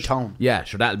nightclub, The big town. yeah,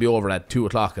 sure, that'll be over at 2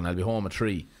 o'clock and I'll be home at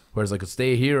 3. Whereas I could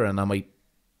stay here and I might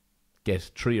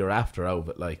get 3 or after out of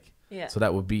it, like. Yeah. So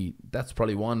that's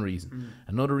probably one reason.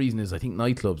 Another reason is I think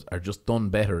nightclubs are just done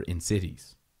better in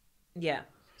cities. Yeah.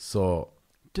 So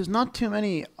There's not too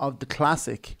many of the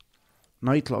classic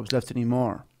nightclubs left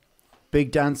anymore.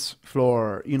 Big dance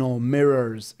floor, you know,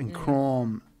 mirrors and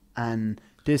chrome and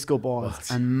disco balls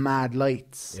and mad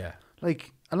lights. yeah.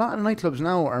 Like, a lot of nightclubs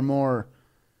now are more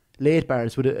late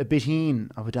bars with a bit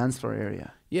of a dance floor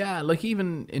area. Yeah, like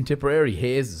even in Tipperary,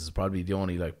 Hayes is probably the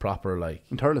only like proper like,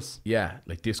 In Turles. yeah,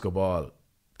 like disco ball,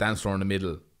 dance floor in the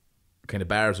middle, kind of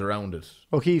bars around it.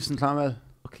 O'Keefe's and Clonmel.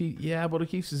 Yeah, but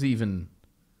O'Keefe's is even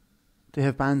They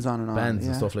have bands on and on. bands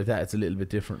and yeah. stuff like that. It's a little bit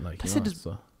different, like, That's you it, know, it's-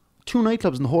 so. 2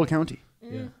 nightclubs in the whole county.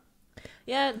 Yeah.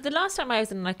 Yeah, the last time I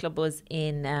was in a nightclub was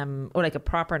in, or like a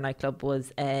proper nightclub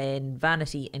was in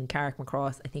Vanity in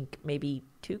Carrickmacross, I think maybe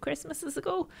 2 Christmases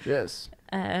ago. Yes.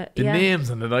 The Yeah. names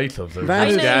on the nightclubs are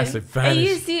Vanity. just gas, like It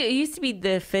Vanity. used to be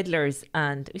the Fiddlers,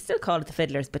 and we still call it the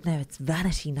Fiddlers, but now it's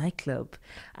Vanity Nightclub.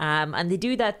 And they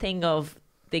do that thing of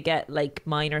they get like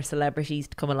minor celebrities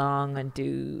to come along and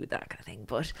do that kind of thing.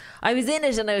 But I was in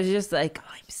it and I was just like, oh,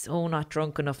 I'm so not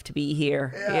drunk enough to be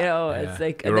here. You know, it's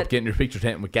like You're up getting your picture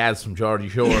taken with Gaz from Geordie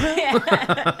Shore.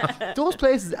 Those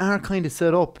places are kind of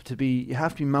set up to be, you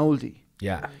have to be mouldy.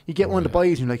 Yeah. You get one to buy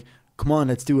it and you're like, come on,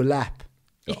 let's do a lap.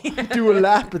 Do a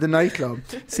lap at the nightclub.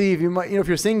 See if you might, you know, if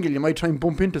you're single, you might try and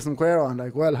bump into some queer on,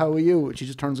 like, well, how are you? And she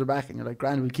just turns her back and you're like,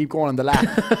 grand, we'll keep going on the lap.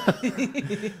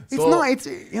 It's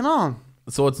you know.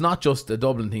 So it's not just a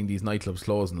Dublin thing, these nightclubs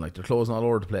closing, like they're closing all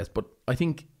over the place. But I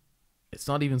think it's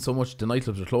not even so much the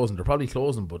nightclubs are closing, they're probably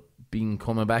closing, but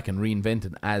coming back and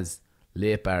reinvented as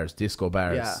late bars, disco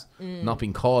bars, not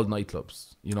being called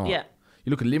nightclubs. You know, Yeah. you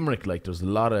look at Limerick, like there's a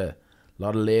lot of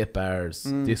late bars,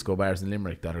 disco bars in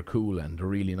Limerick that are cool and they're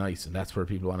really nice, and that's where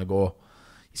people want to go.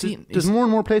 You see, There's more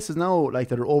and more places now like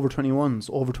that are over 21s,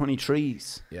 over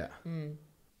 23s. yeah,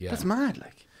 yeah. That's mad,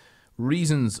 like.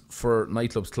 Reasons for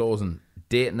nightclubs closing: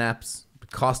 dating apps, the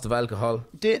cost of alcohol.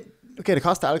 Okay, the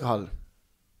cost of alcohol.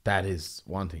 That is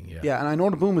one thing, yeah. Yeah, and I know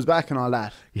the boom is back and all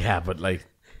that. Yeah, but like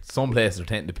some places are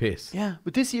tending to piss. Yeah,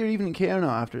 but this year, even in Care now,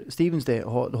 after Stephen's Day, the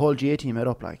whole GA team met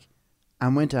up, like,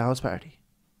 and went to a house party.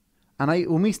 And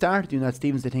when we started doing that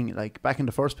Stephen's Day thing, like, back in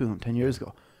the first boom 10 years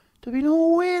ago, there'd be no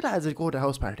way lads would go to a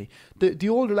house party. The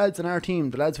older lads in our team,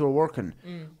 the lads who were working,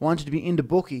 wanted to be in the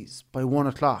bookies by 1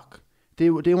 o'clock.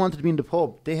 They wanted to be in the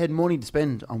pub. They had money to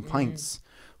spend on pints.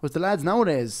 Whereas the lads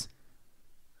nowadays,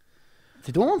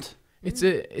 they don't. It's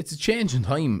a change in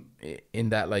time in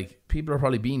that, like, people are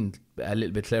probably being a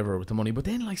little bit cleverer with the money, but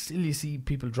then, like, still you see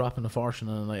people dropping a fortune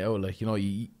on a night out. Like, you know,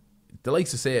 the likes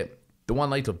to say the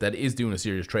one nightclub that is doing a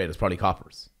serious trade is probably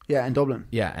Coppers. Yeah, in Dublin.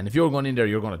 Yeah, and if you're going in there,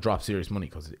 you're going to drop serious money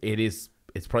because it's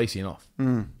pricey enough.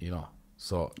 You know,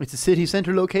 so It's a city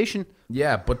centre location.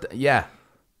 yeah, but yeah,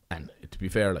 and to be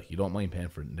fair, like, you don't mind paying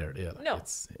for it in there, yeah. Like, No.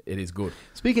 it is good.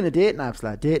 Speaking of dating apps,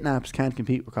 lad, dating apps can't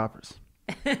compete with Coppers.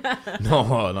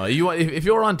 No. If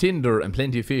you're on Tinder and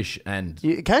Plenty of Fish and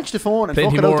You catch the phone and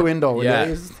Plenty fuck it out more- the window. will yeah.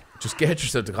 you? just get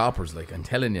yourself to Coppers. Like, I'm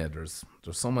telling you, there's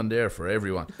someone there for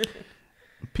everyone.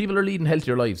 People are leading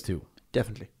healthier lives too.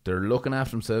 Definitely. They're looking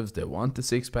after themselves. They want the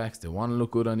six packs. They want to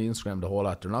look good on the Instagram, the whole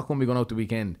lot. They're not going to be going out the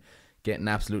weekend getting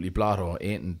absolutely blotto,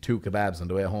 eating 2 kebabs on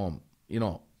the way home. You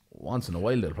know, once in a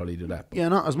while they'll probably do that. But Yeah,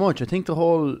 not as much. I think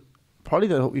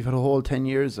we've had a whole 10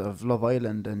 years of Love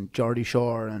Island and Geordie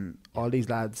Shore and all these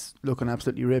lads looking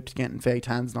absolutely ripped, getting fake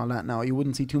hands and all that now. You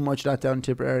wouldn't see too much of that down in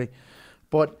Tipperary.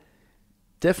 But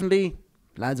definitely,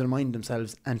 lads are minding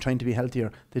themselves and trying to be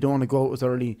healthier. They don't want to go out as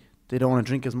early. They don't want to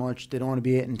drink as much. They don't want to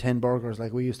be eating 10 burgers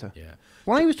like we used to. yeah.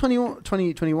 When I was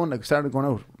 21, like started going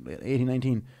out, 18,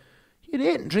 19, you'd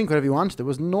eat and drink whatever you wanted. There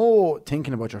was no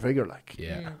thinking about your figure. Like,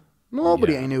 Yeah.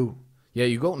 nobody Yeah. I knew. Yeah,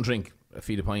 you go out and drink a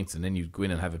feed of pints and then you go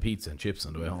in and have a pizza and chips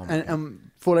on the way home.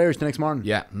 And full Irish the next morning.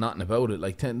 Yeah, nothing about it.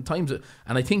 Like 10 times, and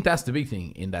I think that's the big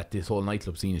thing in that this whole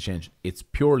nightclub scene has changed. It's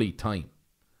purely time.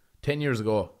 10 years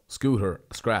ago, scooter,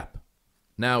 scrap.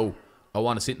 Now, I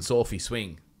want to sit in Sophie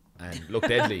swing and look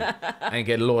deadly and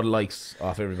get a load of likes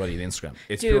off everybody on Instagram.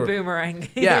 It's Do a boomerang.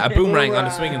 Yeah, a boomerang on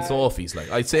a swinging Sophies. Like,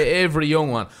 I'd say every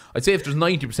young one. I'd say if there's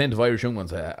 90% of Irish young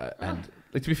ones, and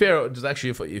like, to be fair, there's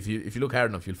actually if you look hard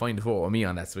enough, you'll find a photo of me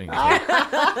on that swing. As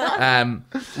well.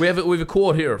 We have a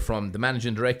quote here from the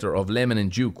managing director of Lemon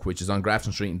and Duke, which is on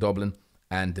Grafton Street in Dublin,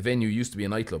 and the venue used to be a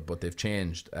nightclub, but they've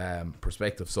changed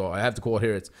perspective. So I have the quote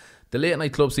here. It's: "The late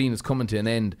night club scene is coming to an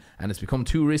end, and it's become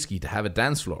too risky to have a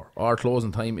dance floor. Our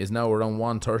closing time is now around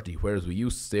 1:30, whereas we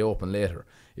used to stay open later.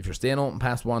 If you're staying open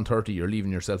past 1:30, you're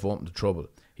leaving yourself open to trouble,"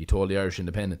 he told the Irish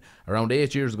Independent. "Around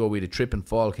 8 years ago, we had a trip and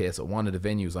fall case at one of the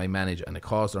venues I manage, and it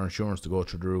caused our insurance to go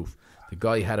through the roof. The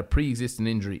guy had a pre-existing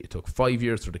injury. It took 5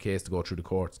 years for the case to go through the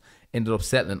courts. Ended up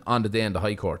settling on the day in the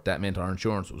High Court. That meant our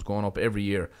insurance was going up every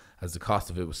year as the cost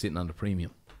of it was sitting on the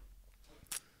premium."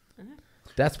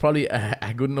 That's probably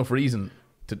a good enough reason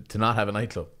to not have a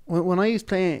nightclub. When I used to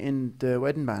play in the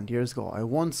wedding band years ago, I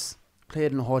once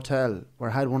played in a hotel where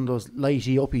I had one of those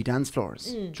lighty, uppy dance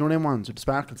floors. Do you know them ones with the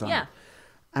sparkles on? Yeah.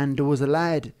 And there was a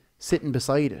lad sitting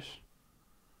beside it,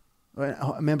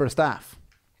 a member of staff,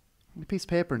 with a piece of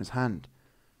paper in his hand.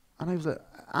 And I was like,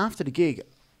 after the gig,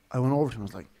 I went over to him and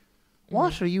was like,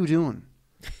 "What are you doing?"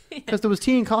 Because there was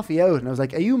tea and coffee out, and I was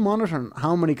like, "Are you monitoring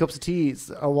how many cups of tea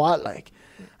or what?" Like,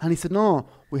 and he said, "No,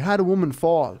 we had a woman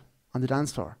fall on the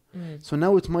dance floor. So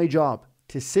now it's my job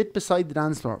to sit beside the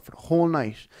dance floor for the whole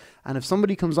night. And if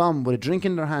somebody comes on with a drink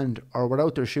in their hand or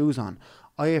without their shoes on,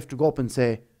 I have to go up and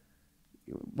say,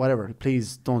 whatever,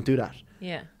 please don't do that.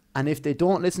 Yeah. And if they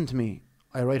don't listen to me,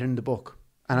 I write it in the book.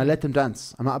 And I let them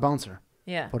dance. I'm not a bouncer,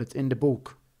 Yeah. but it's in the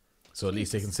book." So at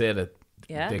least they can say that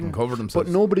Yeah. they can cover themselves.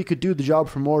 But nobody could do the job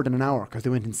for more than an hour because they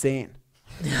went insane.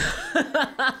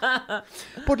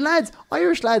 But lads,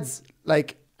 Irish lads,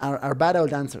 like, are bad old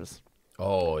dancers.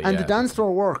 Oh, yeah. And the dance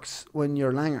floor works when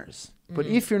you're langers. But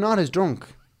if you're not as drunk,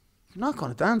 you're not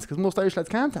going to dance because most Irish lads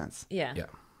can't dance. Yeah. Yeah.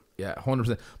 Yeah,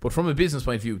 100%. But from a business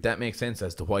point of view, that makes sense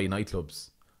as to why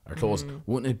nightclubs are closed.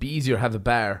 Wouldn't it be easier to have a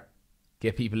bar,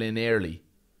 get people in early?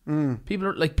 People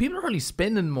are really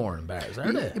spending more in bars,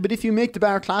 aren't they? But if you make the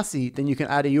bar classy, then you can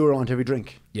add €1 onto every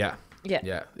drink. Yeah. Yeah.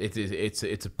 Yeah.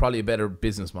 It's probably a better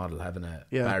business model having a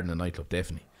bar than a nightclub,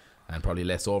 definitely. And probably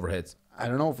less overheads. I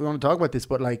don't know if we want to talk about this,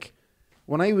 but like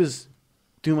when I was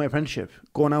doing my apprenticeship,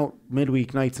 going out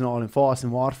midweek nights and all in Foss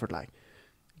and Waterford, like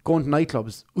going to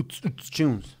nightclubs,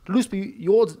 tunes. There used to be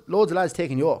loads of lads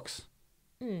taking yokes.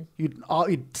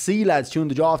 You'd see lads tune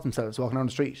the jaw off themselves walking down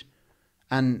the street.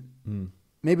 And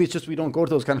maybe it's just we don't go to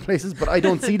those kind of places, but I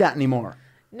don't see that anymore.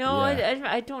 No, Yeah.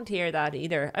 I don't hear that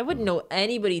either. I wouldn't know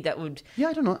anybody that would, Yeah,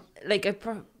 I don't know. like,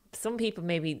 some people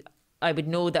maybe I would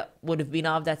know that would have been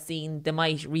of that scene. They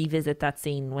might revisit that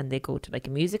scene when they go to like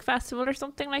a music festival or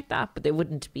something like that, but they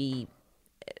wouldn't be,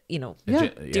 Yeah.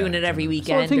 doing it every So I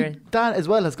weekend. think that as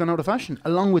well has gone out of fashion,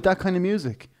 along with that kind of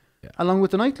music. Yeah. Along with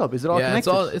the nightclub. Is it all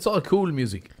connected? it's all cool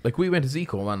music. Like, we went to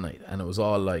Zico one night and it was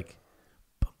all like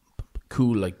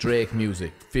cool, like Drake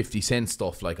music, 50 Cent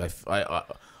stuff. Like,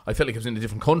 I felt like I was in a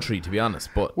different country, to be honest.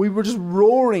 But We were just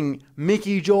roaring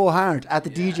Mickey Joe Hart at the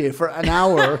DJ for an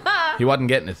hour. he wasn't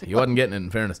getting it. He wasn't getting it, in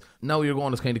fairness. Now you're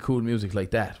going to kind of cool music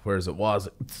like that, whereas it was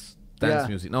dance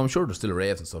music. Now I'm sure there's still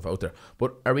raves and stuff out there.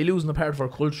 But are we losing a part of our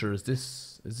culture? Is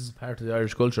this a part of the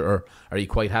Irish culture, or are you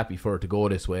quite happy for it to go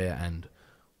this way and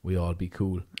we all be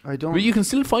cool? I don't. But you can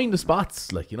still find the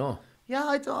spots, like, you know. Yeah,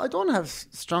 I don't have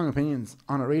strong opinions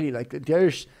on it really. Like the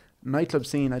Irish nightclub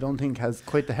scene, I don't think has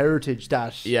quite the heritage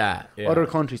that other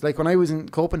countries. Like when I was in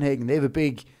Copenhagen, they have a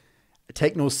big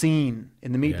techno scene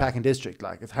in the meatpacking district.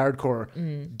 Like it's hardcore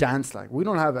dance. Like we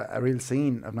don't have a real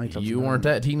scene of nightclubs. You weren't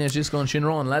that teenage disco and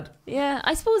Shinron, lad. Yeah,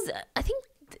 I suppose I think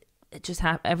it just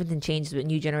everything changes with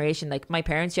new generation. Like my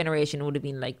parents' generation would have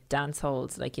been like dance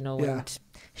halls, like, you know, and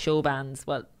show bands.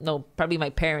 Well, no, probably my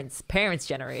parents'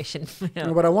 generation. You know?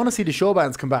 No, but I want to see the show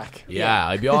bands come back. Yeah,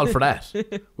 I'd be all for that.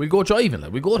 We'll go jiving.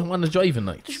 Like, we go to one of the jiving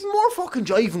nights. There's more fucking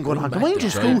jiving going on. Come on, your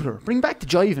scooter. Bring back the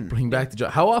jiving. Bring back the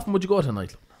jiving. How often would you go to a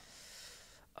nightclub?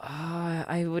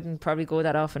 I wouldn't probably go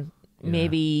that often.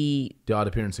 Maybe the odd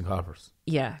appearance in Coppers.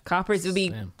 Yeah, Coppers would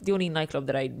be the only nightclub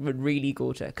that I would really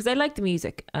go to because I like the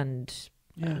music and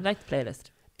I like the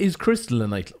playlist. Is Crystal a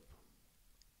nightclub?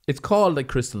 It's called like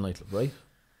Crystal nightclub, right?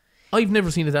 I've never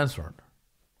seen a dance floor.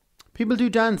 People do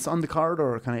dance on the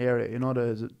corridor kind of area, you know,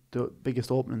 the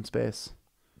biggest opening space.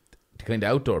 The kind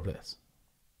of outdoor place.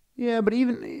 Yeah, but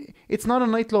even it's not a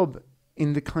nightclub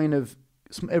in the kind of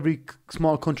every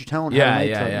small country town has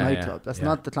a nightclub. That's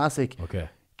not the classic. Okay.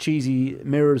 Cheesy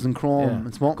mirrors and chrome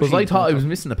and smoke machines. Because I thought I was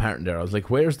missing a part in there. I was like,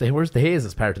 where's the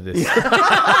hazes part of this?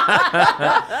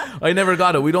 I never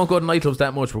got it. We don't go to nightclubs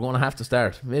that much. We're going to have to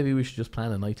start. Maybe we should just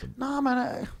plan a nightclub. No,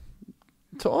 man.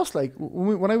 To us, like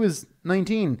when I was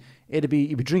 19, you'd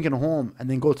be drinking at home and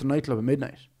then go to the nightclub at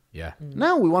midnight. Yeah.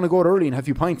 Now we want to go out early and have a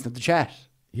few pints and have the chat.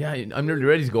 Yeah, I'm nearly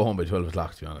ready to go home by 12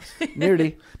 o'clock, to be honest.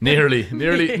 Nearly. Nearly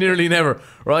never.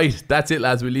 Right, that's it,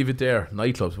 lads. We'll leave it there.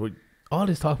 Nightclubs. All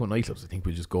this talk about nightclubs, I think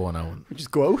we'll just go now. And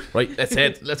just go out? Right, that's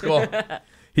it. Let's go.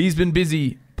 He's been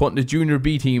busy putting the junior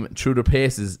B team through their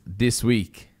paces this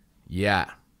week.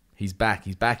 Yeah, he's back.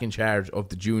 He's back in charge of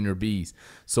the junior Bs.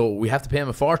 So we have to pay him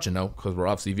a fortune now because we're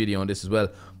obviously videoing this as well.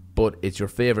 But it's your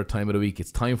favourite time of the week.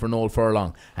 It's time for Noel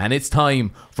Furlong. And it's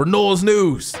time for Noel's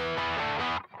News.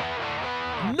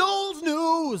 Noel's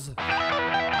News! It's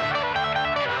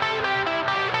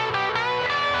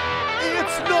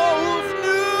Noel's News!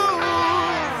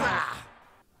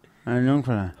 How you doing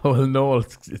for that? Oh, well, Noel,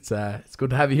 it's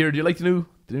good to have you here. Do you like the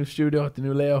new studio, the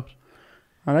new layout?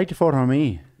 I like the photo of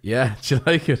me. Yeah, do you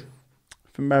like it?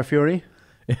 From Bar Fury.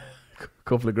 Yeah,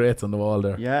 couple of greats on the wall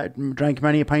there. Yeah, drank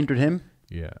many a pint with him.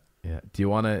 Yeah. Do you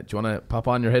wanna pop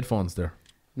on your headphones there?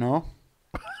 No.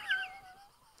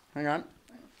 Hang on.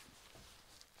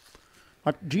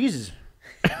 What? Jesus.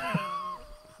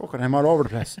 Fucking, I'm all over the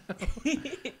place.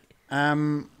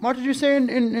 What did you say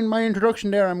in my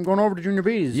introduction there? I'm going over to Junior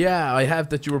B's. Yeah, I have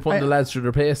that you were putting the lads through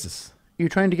their paces. You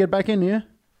trying to get back in, yeah?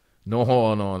 No.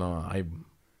 I'm not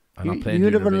playing.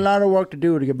 You'd have a lot of work to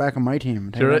do to get back on my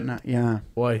team. Sure. Yeah.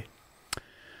 Why?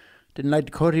 Didn't like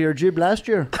the cut of your jib last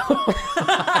year.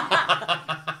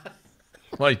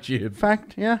 My jib.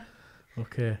 Fact, yeah.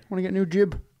 Okay. Want to get a new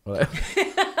jib. Well,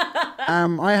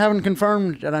 I haven't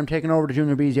confirmed that I'm taking over the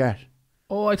Junior B's yet.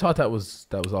 oh, I thought that was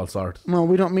all sorted. No,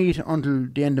 we don't meet until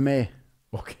the end of May.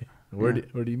 Okay. Where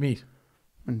do you meet?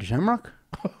 In the Shamrock.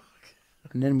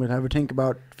 And then we'll have a think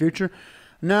about the future.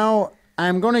 Now,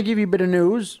 I'm going to give you a bit of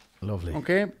news. Lovely.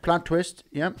 Okay, plot twist,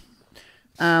 yeah.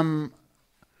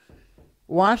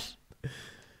 What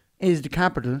is the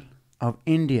capital of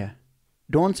India?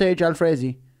 Don't say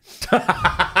Jalfrezi.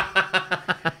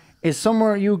 It's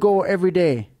somewhere you go every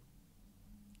day.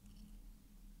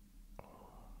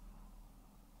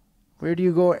 Where do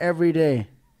you go every day?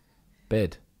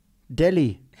 Bed.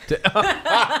 Delhi. There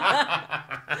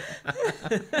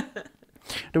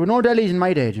were no delis in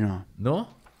my day, you know. No?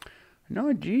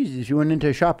 No, Jesus, if you went into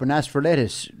a shop and asked for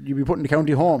lettuce, you'd be putting the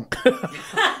county home.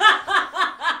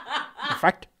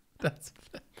 Fact. That's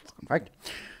fact.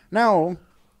 Now,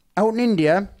 out in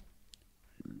India,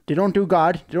 they don't do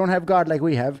God. They don't have God like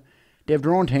we have. They have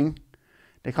their own thing.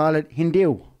 They call it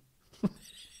Hindu.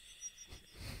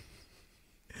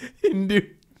 Hindu.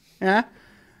 Yeah?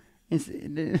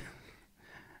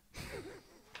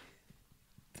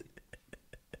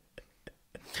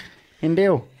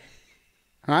 Hindu.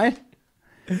 Right?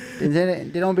 They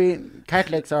don't be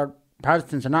Catholics or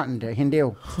Protestants or nothing. They're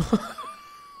Hindu.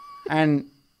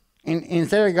 And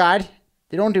instead of God,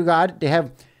 they don't do God. They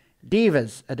have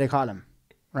divas, as they call them.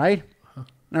 Right?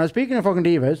 Now, speaking of fucking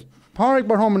divas, Pádraig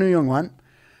brought home a new young one.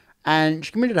 And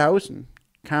she came into the house and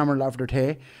Carmel offered her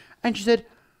tea. And she said,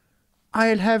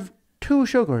 I'll have 2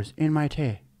 sugars in my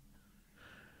tea.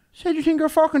 Said, you think you're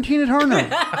fucking Tina Turner?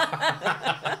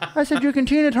 I said, you can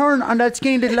Tina Turner on that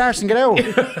skinny little arse and get out.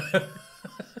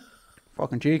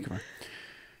 Fucking cheeky.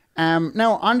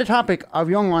 Now, on the topic of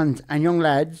young ones and young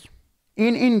lads,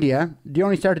 in India, they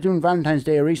only started doing Valentine's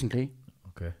Day recently.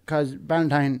 Okay. Because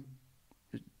Valentine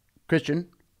is Christian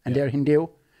and they're Hindu.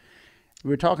 We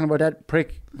were talking about that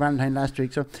prick Valentine last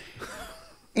week. So,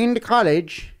 in the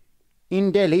college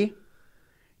in Delhi,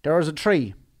 there was a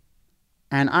tree.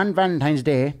 And on Valentine's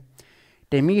Day,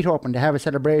 they meet up and they have a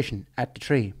celebration at the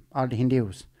tree, all the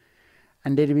Hindus.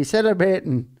 And they'll be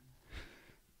celebrating.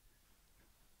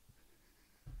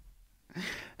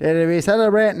 They'll be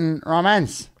celebrating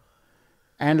romance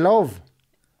and love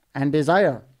and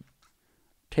desire.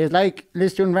 'Tis like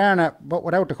Liston Varna, but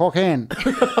without the cocaine.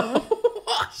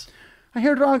 What? I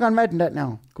hear they're all gone mad in that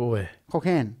now. Go away.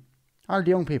 Cocaine. All the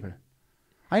young people.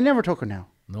 I never took it now.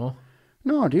 No?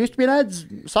 No, there used to be lads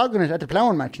sogging it at the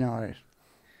ploughing match now, right?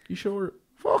 You sure?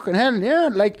 Fucking hell, yeah.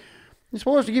 Like, you're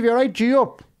supposed to give you a right G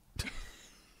up.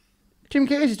 Tim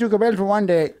Casey took a belt for one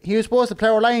day. He was supposed to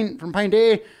plough a line from point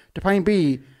A to point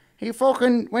B. He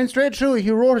fucking went straight through.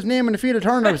 He wrote his name in the field of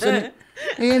turnips and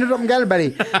he ended up in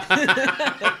Galbally.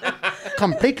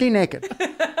 Completely naked.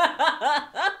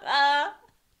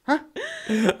 Huh?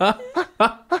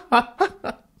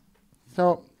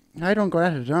 So, I don't go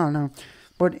at it at all now.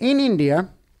 But in India,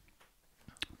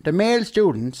 the male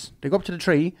students, they go up to the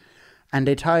tree and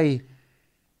they tie,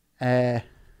 I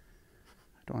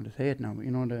don't want to say it now, but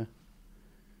you know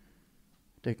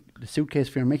the suitcase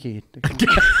for your Mickey.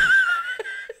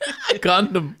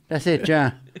 Condom. That's it,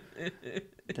 yeah.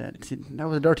 That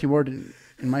was a dirty word in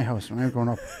my house when I was growing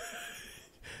up.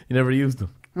 You never used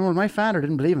them? No, my father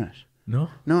didn't believe in it. No?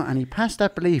 No, and he passed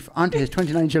that belief onto his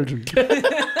 29 children.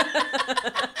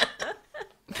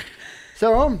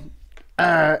 So,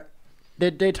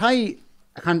 they tie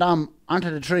a condom onto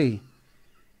the tree,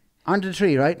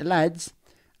 right, the lads,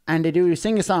 and they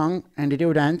sing a song and they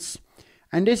do a dance,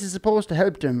 and this is supposed to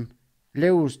help them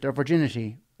lose their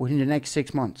virginity within the next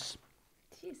 6 months.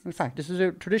 Jesus. In fact, this is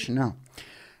a tradition now.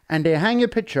 And they hang a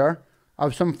picture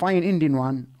of some fine Indian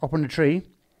one up on the tree.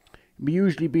 It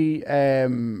usually be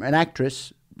an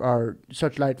actress or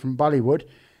such like from Bollywood,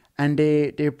 and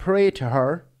they pray to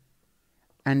her.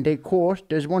 And they quote,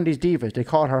 there's one of these divas, they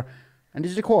call her, and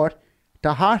this is a quote,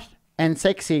 the hot and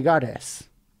sexy goddess.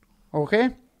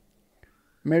 Okay?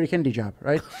 Mary Kennedy job,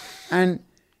 right? And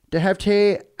they have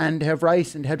tea, and they have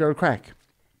rice, and they have their crack.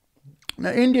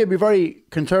 Now, India be very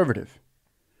conservative.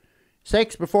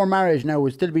 Sex before marriage now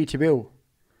would still be taboo.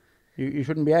 You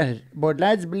shouldn't be at it. But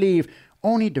lads believe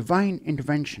only divine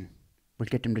intervention will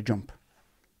get them to jump.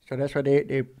 So that's why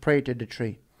they pray to the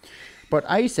tree. But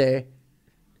I say,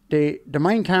 the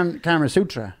Mind Camera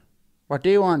Sutra, what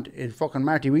they want is fucking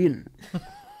Marty Whelan.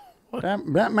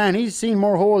 that man, he's seen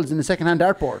more holes in the second-hand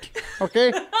dartboard.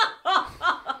 Okay?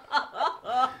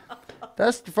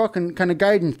 That's the fucking kind of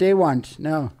guidance they want.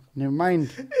 No, never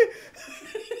mind.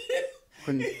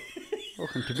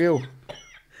 fucking taboo.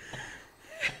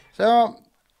 So,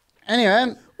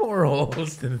 anyway. More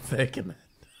holes in the second.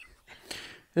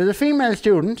 There's a female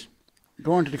student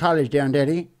going to the college there in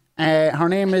Delhi. Her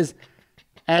name is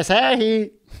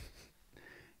Asahi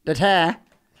Datta,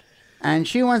 and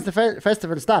she wants the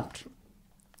festival stopped.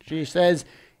 She says,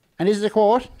 and this is a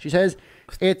quote, she says,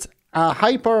 it's a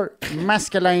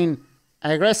hyper-masculine,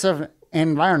 aggressive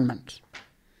environment.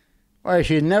 Why,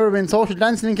 she's never been social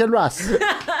dancing in Kilross.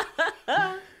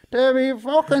 There'll be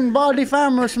fucking baldy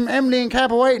farmers from Emily and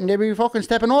Kappa White, and they'll be fucking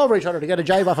stepping over each other to get a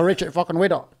jive off a rich fucking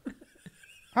widow.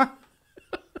 Huh?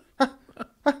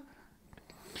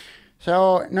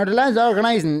 So, now the lads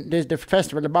organising the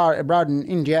festival abroad in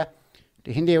India,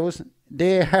 the Hindus,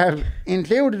 they have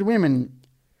included women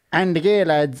and the gay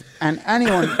lads and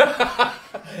anyone.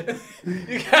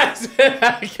 You can't say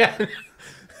that again.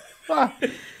 What?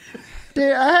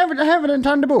 I have it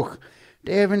on the book.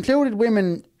 They have included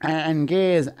women and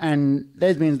gays and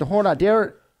lesbians, the whole lot.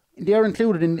 They're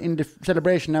included in the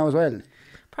celebration now as well.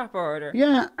 Proper order.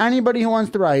 Yeah, anybody who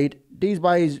wants to ride, these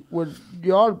boys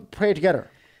you all pray together.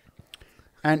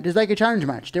 And there's like a challenge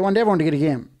match. They want everyone to get a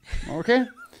game. Okay?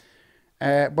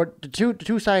 But the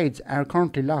two sides are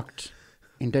currently locked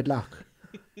in deadlock.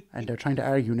 And they're trying to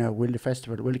argue now, will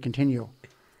it continue?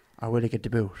 Or will it get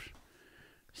the boot?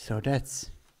 So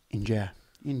that's India,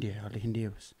 all the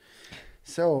Hindus.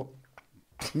 So,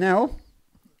 now,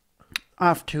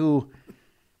 off to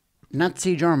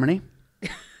Nazi Germany.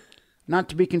 Not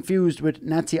to be confused with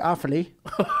Nazi-ophily.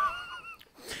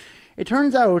 It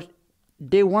turns out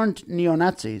they weren't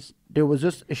neo-Nazis. there was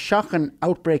just a shocking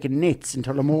outbreak of nits in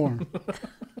Tullamore.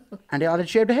 And they all had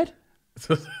shaved their head.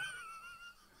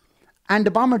 And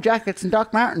the bomber jackets and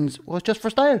Doc Martens was just for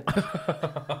style.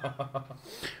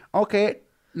 Okay,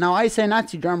 now I say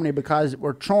Nazi Germany because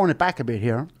we're throwing it back a bit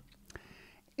here.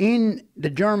 In the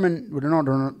German, well,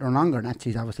 they're longer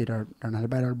Nazis, obviously, they're not a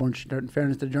better bunch, in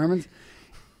fairness to the Germans.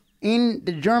 In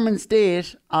the German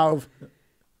state of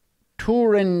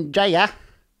Thuringia,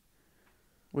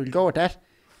 we'll go with that,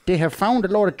 they have found a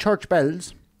load of church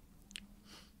bells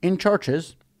in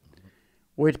churches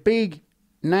with big,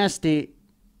 big Nazi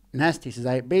swastikas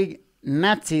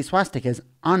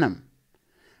on them.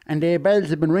 And the bells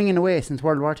have been ringing away since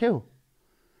World War II.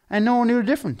 And no one knew the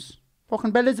difference.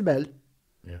 Fucking bell is a bell.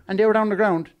 Yeah. And they were down the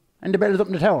ground, and the bell is up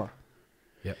in the tower.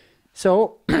 Yep.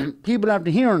 So, people have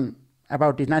been hearing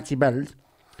about these Nazi bells,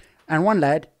 and one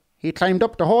lad, he climbed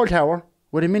up the whole tower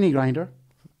with a mini grinder,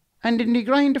 and didn't he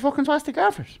grind the fucking swastika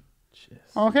off it? Jeez.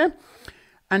 Okay?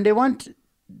 And they want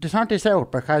to sort this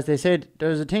out because they said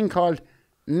there's a thing called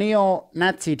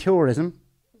neo-Nazi tourism,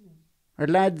 where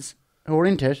lads who are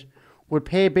into it would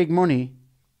pay big money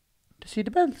to see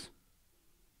the bells.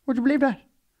 Would you believe that?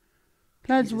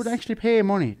 Lads would actually pay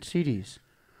money to see these,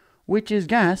 which is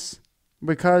gas,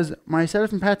 because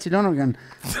myself and Patsy Donegan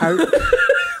are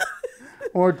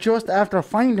or just after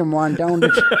finding one down the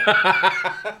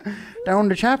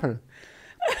chapel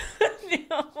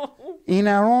No. in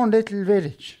our own little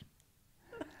village,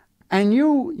 and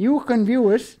you can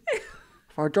view it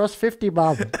for just 50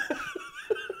 bob.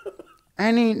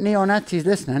 Any neo-Nazis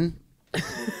listening,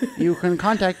 you can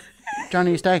contact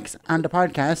Johnny Stacks on the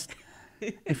podcast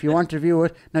if you want to view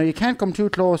it. Now, you can't come too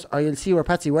close or you'll see where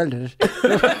Patsy welded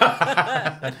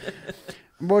it.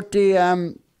 But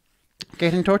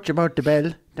get in touch about the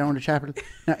bell down the chapel.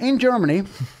 Now, in Germany,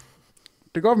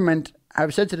 the government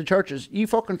have said to the churches, you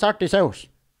fucking sort this out.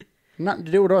 Nothing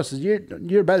to do with us. It's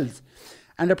your bells.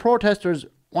 And the protesters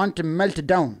want to melt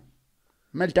down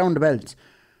the bells.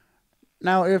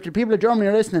 Now, if the people of Germany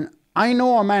are listening, I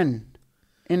know a man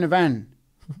in a van.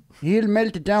 He'll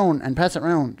melt it down and pass it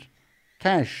round.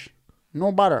 Cash.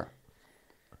 No bother.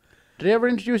 Did I ever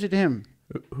introduce you to him?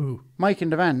 Who? Mike in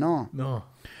the van, no. No.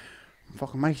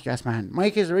 Fucking Mike's gas man.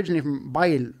 Mike is originally from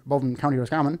Bile, above in County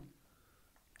Roscommon.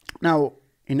 Now,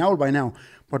 in old by now.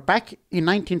 But back in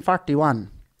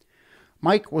 1941,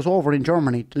 Mike was over in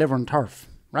Germany delivering turf,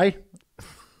 right?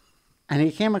 And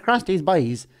he came across these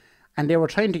boys, and they were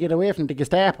trying to get away from the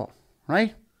Gestapo,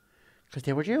 right? Because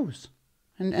they were Jews.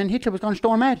 And Hitler was going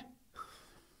stone mad.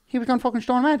 He was going fucking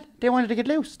stone mad. They wanted to get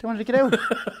loose. They wanted to get out.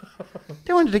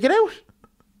 They wanted to get out.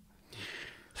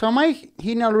 So Mike,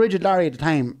 he had a rigid lorry at the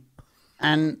time,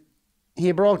 and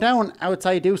he broke down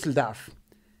outside Dusseldorf.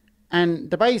 And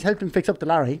the boys helped him fix up the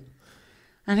lorry.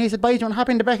 And he said, boys, you want to hop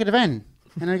in the back of the van,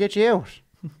 and I'll get you out.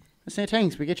 I said,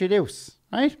 thanks, we get you loose,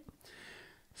 right?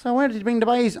 So where did he bring the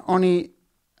boys? Only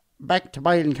back to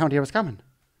Bile in County Roscommon.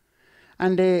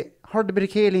 And they heard a bit of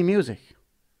Cayley music.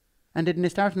 And then they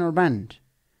started another band.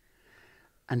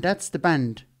 And that's the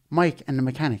band, Mike and the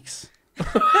Mechanics.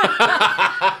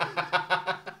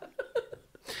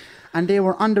 And they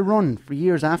were on the run for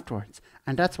years afterwards.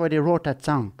 And that's why they wrote that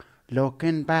song,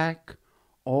 Looking Back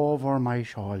Over My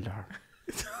Shoulder.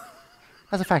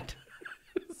 That's a fact.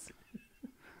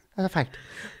 That's a fact.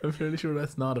 I'm fairly sure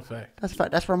that's not a fact. That's a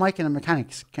fact. That's where Mike and the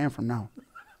Mechanics came from now.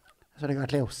 That's where they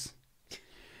got loose.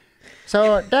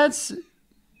 So that's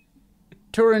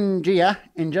Thuringia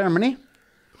in Germany.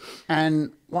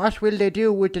 And what will they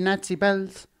do with the Nazi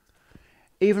bells?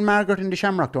 Even Margaret in the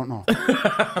Shamrock don't know.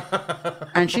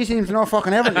 And she seems to know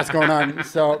fucking everything that's going on.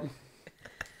 So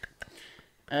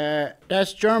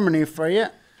that's Germany for you.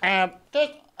 I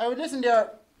was listening to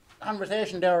your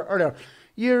conversation there earlier.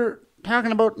 You're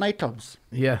talking about nightclubs.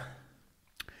 Yeah.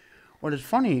 Well, it's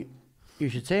funny you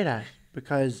should say that,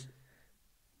 because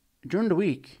during the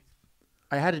week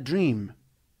I had a dream.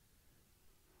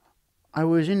 I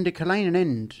was in the Killiney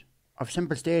end of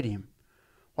Semple Stadium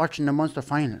watching the Munster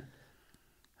final,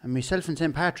 and myself and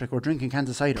St. Patrick were drinking cans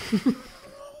of cider.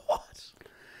 What?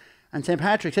 And St.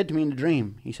 Patrick said to me in the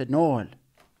dream, he said, Noel,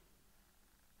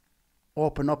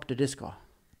 open up the disco.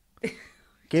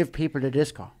 Give people the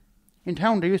disco. In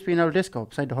town there used to be an old disco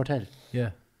beside the hotel.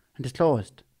 Yeah. And it's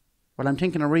closed. Well, I'm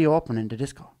thinking of reopening the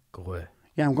disco. Go away.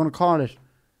 Yeah, I'm going to call it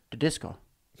the disco.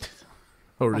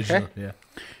 Original, Okay. yeah.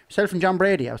 Myself and John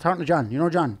Brady. I was talking to John. You know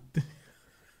John?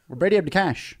 Well, Brady had the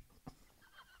cash.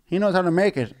 He knows how to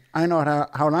make it. I know how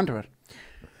to hold on to it.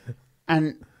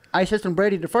 And I said to him,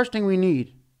 Brady, the first thing we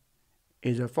need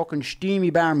is a fucking steamy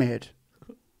barmaid.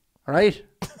 Alright?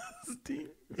 Steam.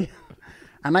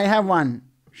 And I have one.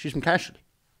 She's from Cashel.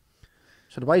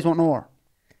 So the boys won't know her.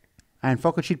 And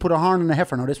fucking she'd put a horn in a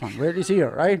heifer. Now this one. Where do you see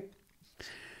her, right?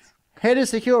 Head of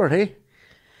security.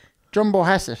 Jumbo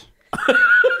Hassett.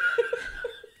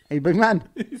 He's a big man.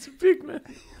 He's a big man.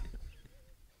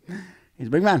 He's a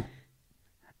big man.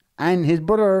 And his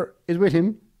brother is with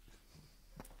him.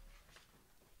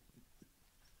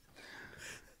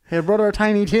 His brother,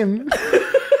 Tiny Tim.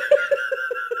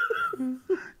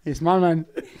 He's a small man.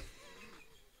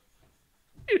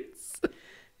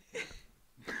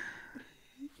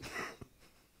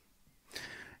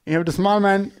 You have the small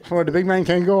man where the big man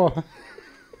can go.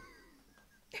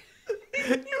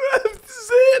 You have to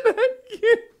say that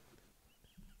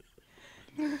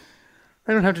again.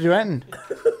 I don't have to do anything.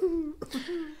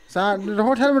 So the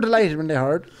hotel were delighted when they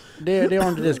heard. They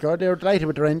owned the disco. They were delighted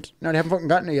with the rent. Now they haven't fucking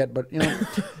gotten it yet, but you know.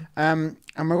 And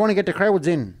we're going to get the crowds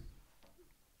in.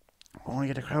 We're going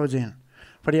to get the crowds in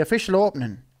for the official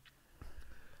opening.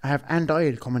 I have Anne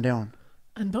Doyle coming down.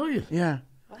 And Doyle. Yeah.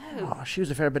 Wow. Oh, she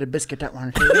was a fair bit of biscuit, that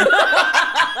one.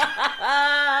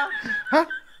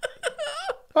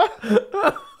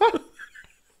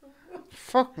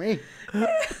 Fuck me. A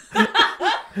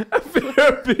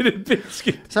fair bit of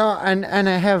biscuit. So I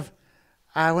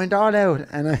went all out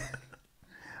and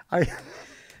I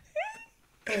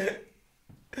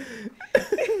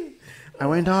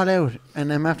went all out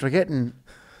and I'm after getting.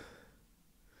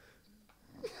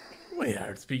 My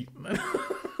heart's beating, man.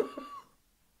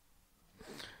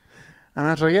 I'm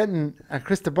after getting a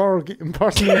Krista Borg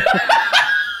impersonator.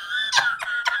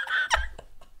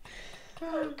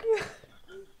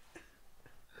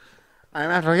 I'm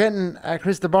after getting a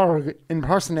Krista Borg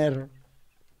impersonator.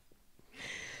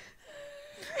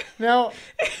 Now,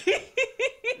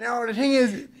 the thing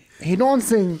is, he don't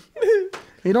sing.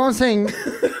 He don't sing.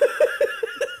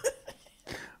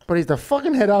 But he's the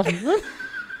fucking head off him.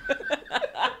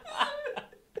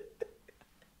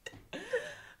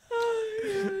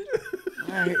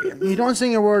 He don't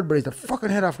sing a word, but he's the fucking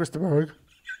head off Krista Borg.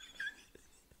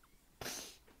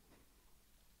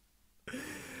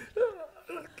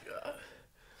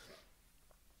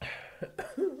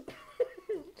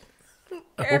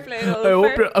 Fair play,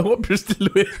 I hope you're still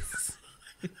with.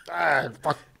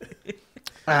 Fuck.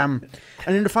 And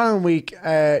in the following week,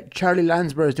 Charlie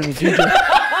Landsborough is doing a DJ.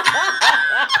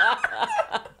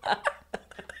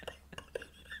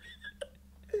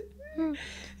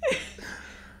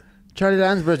 Charlie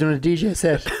Landsborough is doing a DJ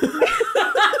set.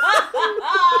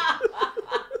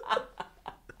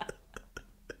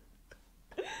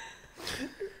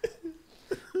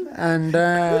 And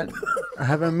I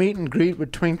have a meet and greet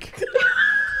with Twink.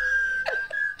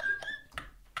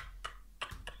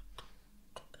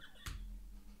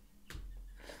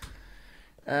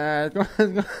 It's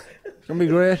gonna be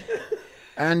great.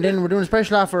 And then we're doing a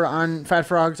special offer on Fat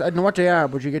Frogs. I don't know what they are,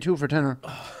 but you get 2 for tenner.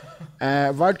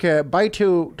 Vodka, buy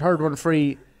 2, third one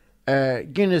free.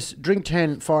 Guinness, drink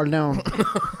 10, fall down.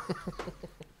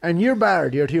 And you're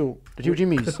barred, you're 2. The 2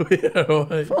 Jimmies. Yeah,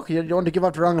 right. Fuck, you don't want to give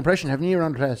off the wrong impression, haven't you,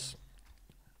 around the place?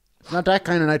 It's not that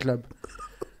kind of nightclub.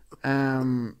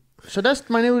 So that's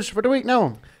my news for the week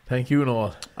now. Thank you and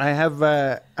all. I have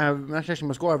actually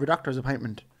must go have a doctor's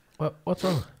appointment. What's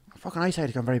wrong? Fucking eyesight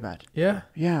has gone very bad. Yeah?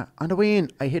 Yeah, on the way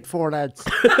in, I hit 4 lads.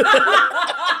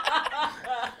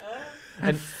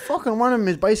 And fucking one of them,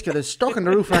 his bicycle is stuck in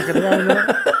the roof rack of the van.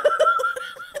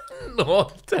 No,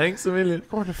 thanks a million.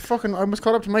 Oh, the fucking, I must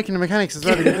call up to Mike and the mechanics as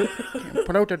well.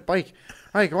 Put out that bike.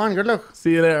 Right, go on, good luck.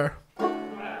 See you there.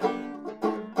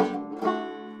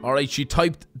 Alright, she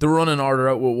typed the running order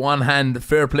out with one hand.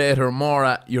 Fair play to her.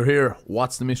 Maura, you're here.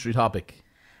 What's the mystery topic?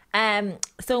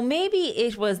 So maybe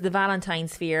it was the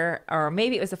Valentine's fear, or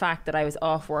maybe it was the fact that I was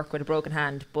off work with a broken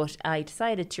hand, but I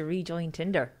decided to rejoin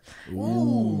Tinder.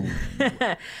 Ooh.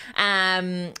 Now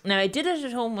I did it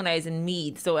at home when I was in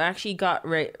Meath, so I actually got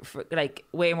like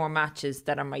way more matches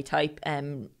that are my type.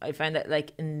 I found that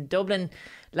like in Dublin,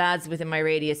 lads within my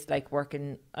radius like work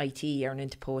in IT or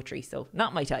into poetry, so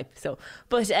not my type. So,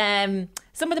 but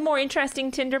some of the more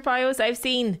interesting Tinder bios I've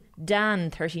seen: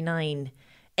 Dan, 39.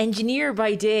 Engineer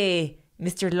by day,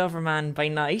 Mr. Loverman by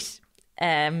night.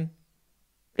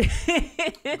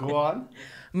 Go on.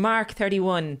 Mark,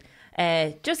 31.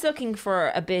 Just looking for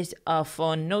a bit of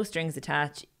fun, no strings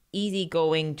attached, easy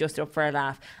going, just up for a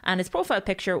laugh. And his profile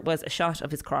picture was a shot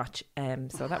of his crotch.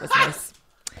 So that was nice.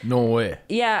 No way.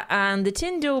 Yeah, and the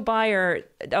Tinder buyer.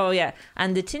 Oh yeah,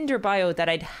 and the Tinder bio that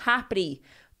I'd happily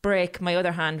break my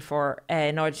other hand for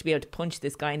in order to be able to punch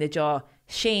this guy in the jaw.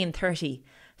 Shane, 30.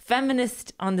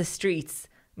 Feminist on the streets,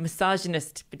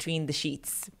 misogynist between the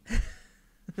sheets.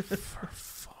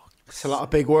 It's a lot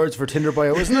of big words for Tinder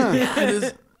bio, isn't it? It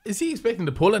is. Is he expecting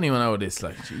to pull anyone out of this?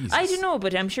 Like, Jesus. I don't know,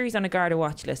 but I'm sure he's on a Garda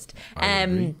watch list. I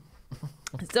agree.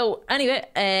 So anyway,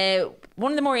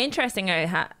 one of the more interesting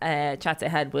chats I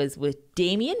had was with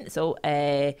Damien. So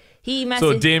he messaged.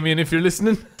 So Damien, if you're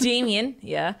listening, Damien,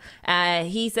 yeah.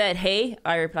 He said, "Hey,"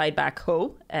 I replied back,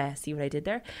 "Ho." See what I did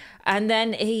there? And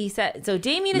then he said, "So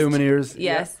Damien is Lumineers.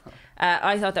 yes." Yeah.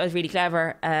 I thought that was really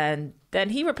clever. And then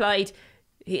he replied.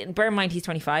 Bear in mind he's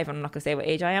 25. I'm not going to say what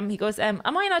age I am. He goes, "Am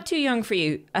I not too young for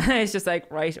you?" And I was just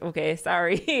like, right, okay,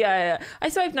 sorry. I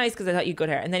swiped nice because I thought you'd good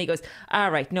hair. And then he goes, "All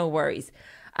right, no worries."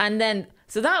 And then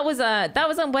so that was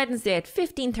on Wednesday at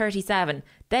 15:37.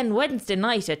 Then Wednesday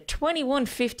night at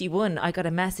 21:51, I got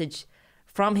a message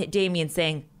from Damien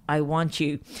saying, "I want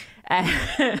you."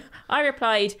 I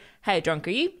replied, "How drunk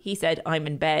are you?" He said, "I'm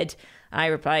in bed." I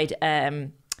replied,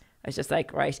 I was just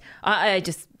like, right. I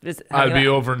just was. I'll be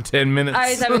over in 10 minutes.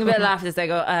 I was having a bit of laugh as I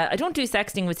go, "I don't do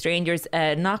sexting with strangers.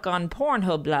 Knock on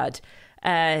Pornhub, lad."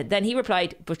 Then he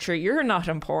replied, "But sure, you're not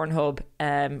on Pornhub."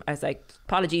 I was like,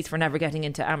 "Apologies for never getting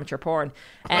into amateur porn."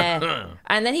 And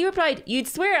then he replied, "You'd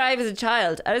swear I was a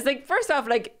child." I was like, first off,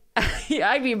 like,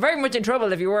 I'd be very much in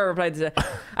trouble if you were replied to that.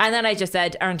 And then I just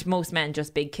said, "Aren't most men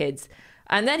just big kids?"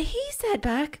 And then he said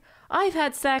back, "I've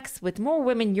had sex with more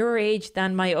women your age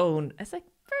than my own." I was like,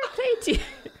 fair play to you.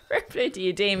 Fair play to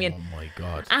you, Damien. Oh my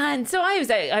God. And so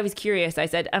I was curious. I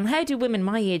said, "And how do women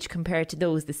my age compare to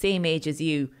those the same age as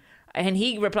you?" And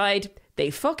he replied, "They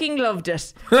fucking loved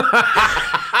it." When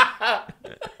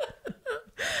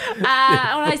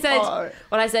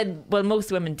I said, "Well,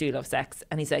 most women do love sex."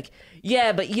 And he's like,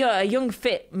 "Yeah, but yeah, a young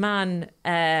fit man,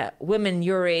 women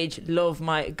your age love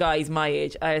guys my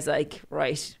age." I was like,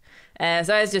 right.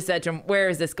 So I just said to him, "Where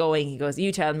is this going?" He goes,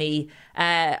 "You tell me."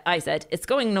 I said, "It's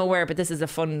going nowhere, but this is a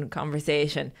fun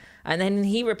conversation." And then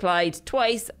he replied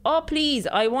twice, "Oh, please,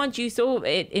 I want you so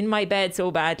in my bed so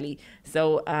badly."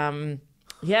 So,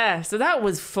 yeah, so that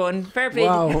was fun. Fair play.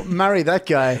 Wow, marry that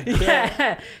guy.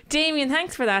 Yeah. Damien,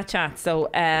 thanks for that chat. So,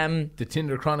 The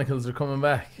Tinder Chronicles are coming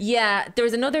back. yeah, there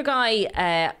was another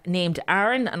guy named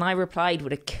Aaron, and I replied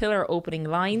with a killer opening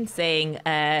line saying,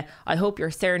 "I hope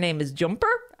your surname is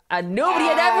Jumper." And nobody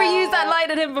had ever used that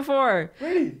line at him before.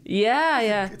 Really?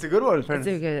 Yeah. It's a good one. It's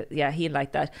a good, yeah, he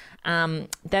liked that.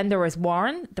 Then there was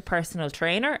Warren, the personal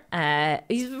trainer.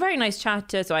 He's a very nice chat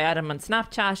to, so I had him on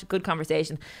Snapchat, good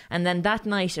conversation. And then that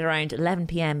night around 11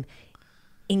 p.m,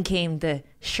 in came the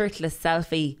shirtless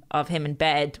selfie of him in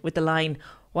bed with the line,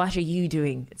 "What are you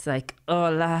doing?" It's like, oh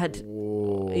lad.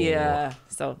 Whoa. Yeah.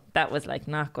 So that was like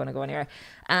not going to go anywhere.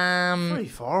 Very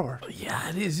forward. Yeah,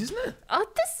 it is, isn't it? Oh,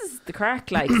 this is the crack,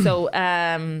 like. So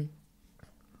then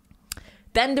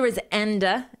there was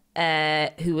Enda,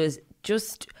 who was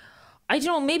just, I don't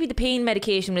know, maybe the pain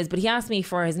medication was, but he asked me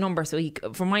for his number,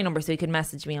 for my number, so he could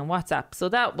message me on WhatsApp. So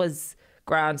that was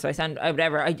grand. So I sent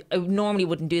whatever. I normally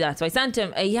wouldn't do that. So I sent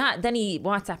him. Then he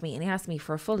WhatsApped me and he asked me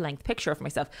for a full length picture of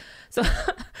myself. So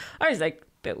I was like,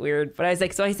 bit weird, but I was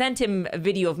like, so I sent him a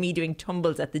video of me doing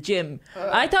tumbles at the gym.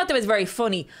 I thought that was very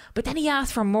funny, but then he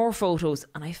asked for more photos,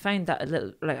 and I found that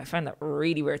I found that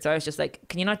really weird. So I was just like,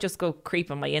 can you not just go creep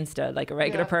on my Insta like a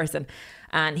regular person?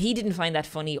 And he didn't find that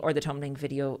funny or the tumbling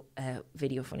video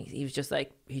funny. He was just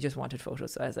like, he just wanted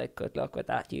photos. So I was like, good luck with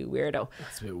that, you weirdo.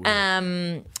 That's a bit weird.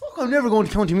 Fuck, I'm never going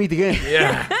to County Meath again.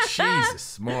 Yeah,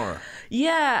 Jesus, more.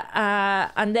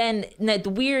 Yeah, and then now the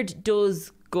weird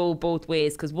does go both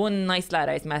ways, because one nice lad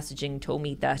I was messaging told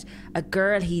me that a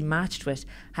girl he matched with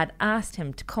had asked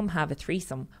him to come have a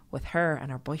threesome with her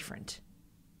and her boyfriend.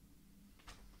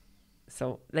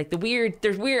 So like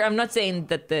there's weird. I'm not saying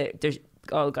that there's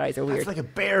all guys are weird. It's like a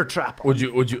bear trap. Would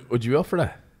you be up for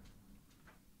that?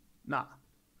 Nah.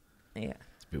 Yeah.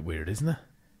 It's a bit weird, isn't it?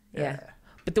 Yeah.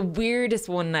 But the weirdest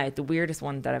one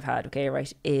that I've had, okay,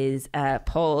 right, is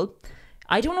Paul.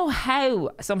 I don't know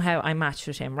how somehow I matched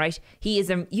with him, right? He is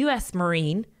a US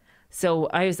Marine. So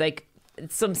I was like,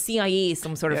 some CIA,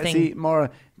 some sort of thing. See, Maura,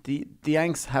 the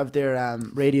Yanks have their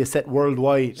radio set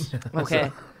worldwide.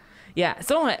 Okay. Yeah.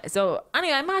 So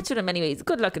anyway, I matched with him anyway. He's a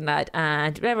good looking lad.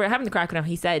 And whenever having the crack with him,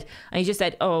 he just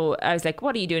said, oh, I was like,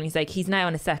 what are you doing? He's like, he's now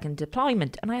on a second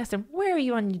deployment. And I asked him, where are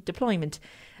you on your deployment?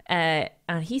 And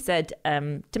he said,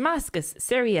 Damascus,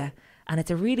 Syria. And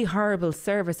it's a really horrible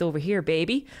service over here,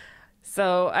 baby.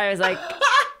 So I was like,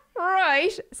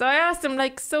 right. So I asked him,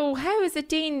 like, so how is it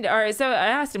dangerous? So I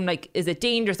asked him, like, is it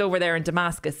dangerous over there in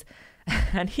Damascus?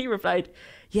 And he replied,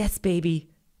 yes, baby,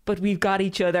 but we've got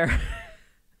each other.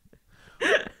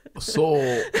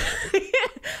 So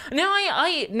now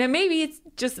now maybe it's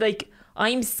just like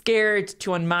I'm scared to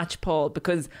unmatch Paul,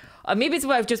 because maybe it's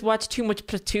why I've just watched too much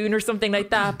Platoon or something like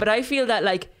that. But I feel that,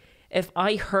 like, if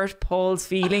I hurt Paul's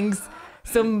feelings,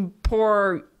 some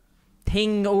poor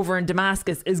thing over in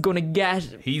Damascus is going to get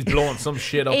He's blowing some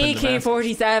shit up in Damascus.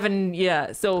 AK-47.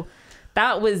 Yeah, so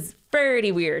that was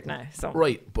fairly weird now. So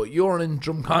Right, but you're in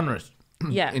Drumconrath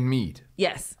Yeah. in Meath.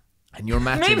 yes, And you're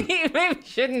matching. maybe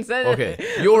shouldn't say that. Okay,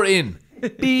 you're in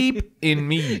beep in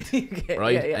Meath, Okay,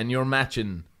 right? yeah, yeah. And you're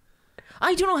matching.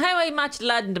 I don't know how I matched a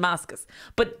lad in Damascus,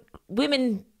 but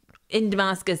women in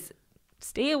Damascus,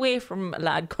 stay away from a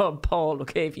lad called Paul,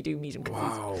 okay, if you do meet him. 'cause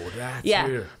he's- Wow, that's yeah,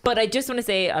 weird. but I just want to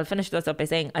say, I'll finish this up by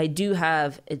saying I do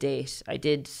have a date. I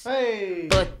did, Hey.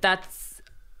 but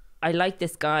I like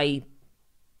this guy.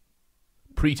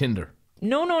 Pre-Tinder.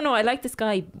 No, I like this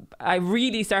guy. I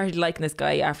really started liking this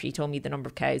guy after he told me the number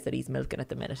of cows that he's milking at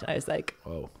the minute. I was like,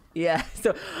 Oh. yeah.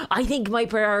 So I think my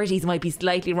priorities might be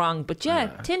slightly wrong, but yeah,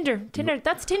 Tinder.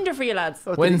 That's Tinder for you lads.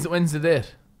 When's the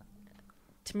date?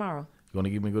 Tomorrow. You want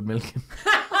to give me a good milk?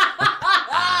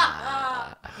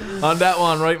 On that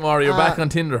one, right, Maury? You're back on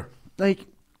Tinder. Like,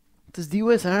 does the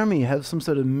US Army have some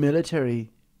sort of military,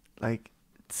 like,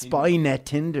 spy net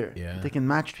Tinder? Yeah. They can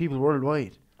match people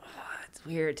worldwide. It's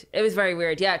weird. It was very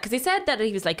weird. Yeah, because he said that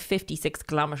he was like 56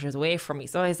 kilometers away from me.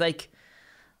 So I was like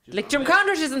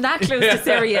Drumconrath isn't that close to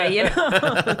Syria, you know?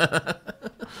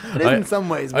 It is in some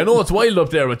ways. I know it's wild up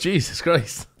there, but Jesus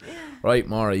Christ. Right,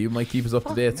 Maury, you might keep us up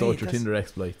to date me, with your that's- Tinder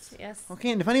exploits. Yes. Okay,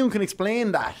 and if anyone can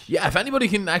explain that. Yeah, if anybody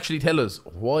can actually tell us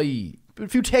why. A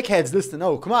few tech heads listening.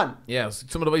 Oh, come on. Yeah,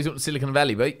 some of the boys out in Silicon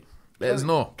Valley, right? Let us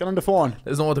know. Get on the phone.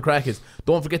 Let us know what the crack is.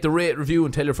 Don't forget to rate, review,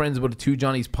 and tell your friends about the Two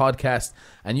Johnnies podcast.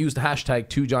 And use the hashtag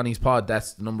 2JohnniesPod.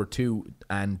 That's the number 2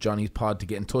 and Johnnies Pod to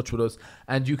get in touch with us.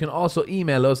 And you can also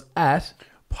email us at.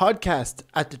 Podcast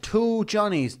at the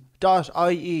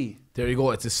 2johnnies.ie. There you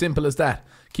go. It's as simple as that.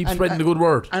 Keep And- spreading the good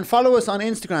word. And follow us on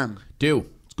Instagram. Do.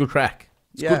 It's good crack.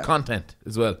 It's Yeah. good content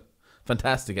as well.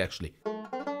 Fantastic, actually.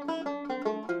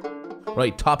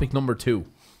 Right, topic number 2.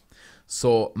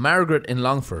 So, Margaret in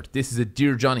Longford. This is a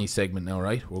Dear Johnny segment now,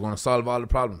 right? We're going to solve all the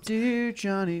problems. Dear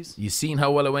Johnnies. You seen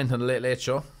how well it went on the Late Late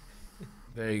Show?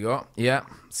 There you go. Yeah.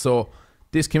 So,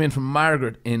 this came in from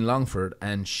Margaret in Longford,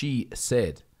 and she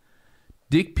said,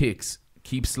 dick pics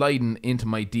keep sliding into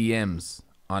my DMs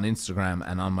on Instagram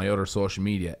and on my other social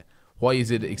media. Why is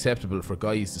it acceptable for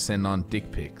guys to send on dick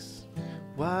pics?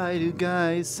 Why do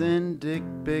guys send dick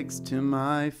pics to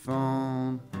my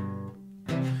phone?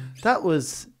 That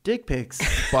was Dick Pics.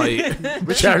 By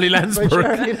Charlie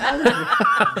Landsborough.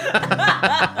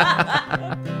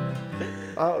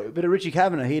 Oh, a bit of Richie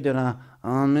Kavanagh. He did a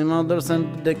on my mother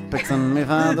sent dick pics and my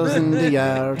father's in the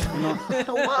yard. You know?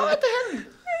 What the hell?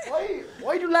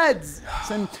 Why do lads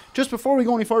send? Just before we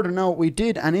go any further now, we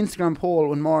did an Instagram poll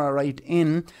when Maura write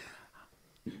in.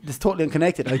 This is totally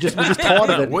unconnected. we just thought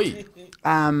of it. Wait.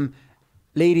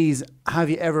 Ladies, have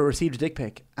you ever received a dick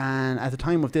pic? And at the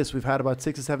time of this, we've had about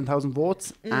 6,000 or 7,000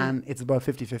 votes, and it's about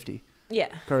 50-50. Yeah.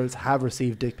 Girls have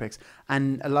received dick pics.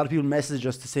 And a lot of people messaged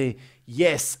us to say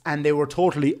yes, and they were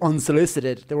totally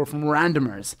unsolicited. They were from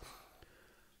randomers.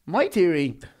 My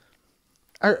theory,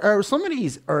 are some of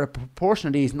these, or a proportion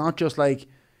of these, not just like,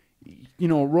 you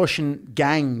know, Russian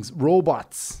gangs,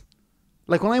 robots?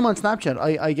 Like when I'm on Snapchat,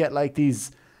 I get like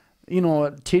these, you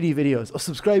know, titty videos. Oh,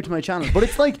 subscribe to my channel. But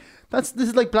it's like, this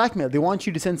is like blackmail. They want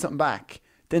you to send something back.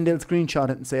 Then they'll screenshot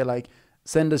it and say like,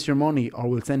 send us your money or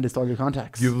we'll send us all your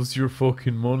contacts. Give us your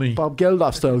fucking money. Bob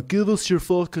Geldof style. Give us your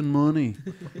fucking money.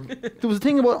 There was a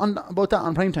thing about that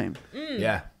on primetime.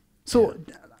 Yeah. So,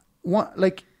 what,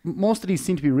 like, most of these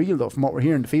seem to be real though, from what we're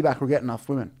hearing, the feedback we're getting off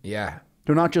women. Yeah.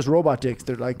 They're not just robot dicks,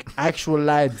 they're like actual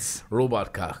lads.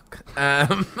 Robot cock.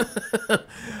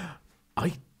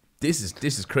 This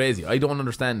is crazy. I don't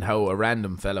understand how a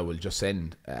random fella will just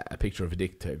send a picture of a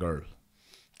dick to a girl.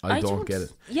 I don't get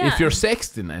it. Yeah. If you're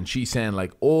sexting and she's saying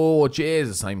like, "Oh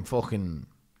Jesus, I'm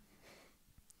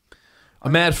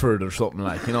Medford or something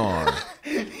like, you know." Or,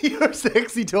 Your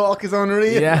sexy talk is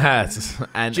unreal. yeah,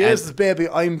 and Jesus, baby,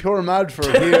 I'm pure mad for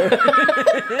here.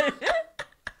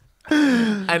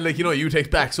 and like, you know, you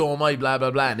text back, "So am I," blah blah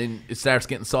blah, and then it starts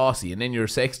getting saucy, and then you're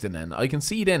sexting, and I can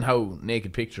see then how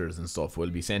naked pictures and stuff will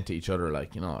be sent to each other,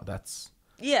 like, you know, that's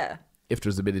Yeah. if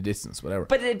there's a bit of distance, whatever.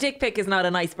 But a dick pic is not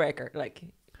an icebreaker. Like,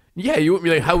 Yeah, you wouldn't be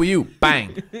like, "How are you?"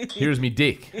 Bang. Here's me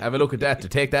dick. Have a look at that. To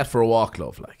take that for a walk,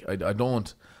 love. Like, I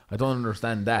don't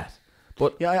understand that.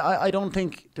 But Yeah, I don't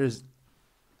think there's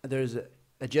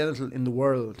a genital in the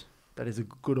world that is a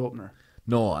good opener.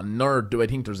 no, and nor do I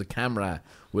think there's a camera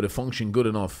with a function good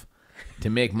enough to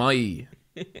make my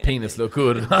penis look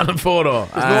good on a photo.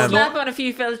 slap on a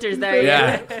few filters there.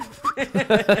 Yeah.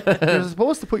 You're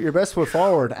supposed to put your best foot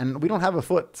forward, and we don't have a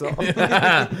foot, so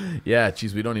Yeah,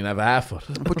 geez, we don't even have a half foot.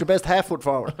 put your best half foot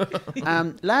forward.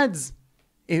 Lads,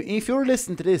 if you're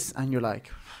listening to this and you're like,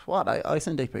 what? I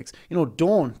send dick pics.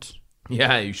 Don't.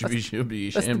 Yeah, you should be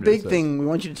ashamed. That's the of big yourself. thing we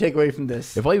want you to take away from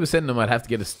this. If I was sending them, I'd have to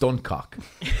get a stunt cock.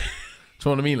 Do you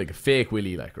know what I mean? Like a fake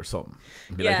willy, like, or something.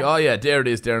 And be like, Yeah. oh yeah, there it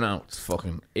is, there now. It's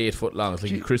fucking 8 foot long. It's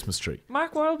like a Christmas tree.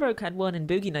 Mark Wahlberg had one in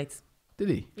Boogie Nights. Did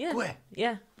he? Yeah. Go ahead.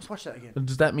 Yeah. Let's watch that again.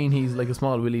 Does that mean he's like a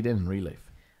small willy then in real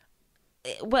life?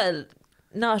 Well,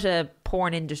 not a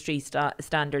porn industry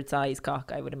standard size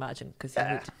cock, I would imagine. Because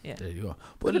yeah. There you go.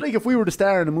 But like if we were to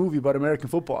star in a movie about American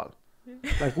football,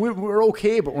 like we're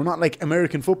okay, but we're not like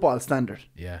American football standard.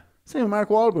 Yeah. Same with Mark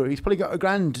Wahlberg. He's probably got a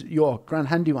grand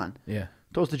handy one. Yeah.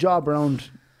 Does the job around,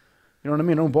 you know what I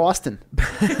mean, around Boston.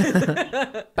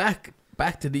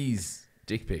 Back to these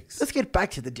dick pics. Let's get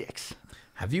back to the dicks.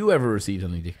 Have you ever received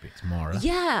any dick pics, Maura?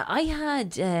 Yeah, I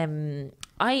had.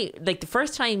 The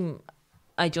first time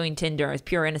I joined Tinder, I was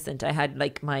pure innocent. I had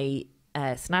like my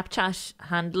Snapchat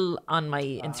handle on my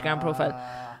Instagram profile,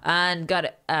 and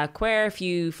got a queer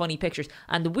few funny pictures.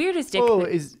 And the weirdest dick. Oh,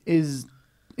 is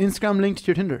Instagram linked to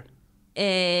your Tinder?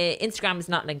 Instagram is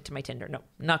not linked to my Tinder. No,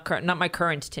 not my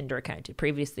current Tinder account. It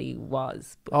previously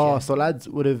was. But Oh, yeah. so lads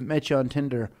would have met you on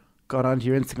Tinder, got onto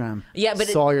your Instagram, Yeah, but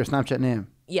saw your Snapchat name.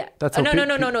 Yeah. That's how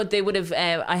no. They would have.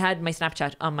 I had my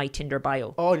Snapchat on my Tinder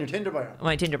bio. Oh, on your Tinder bio.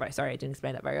 My Tinder bio. Sorry, I didn't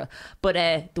explain that very well. But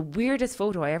the weirdest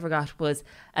photo I ever got was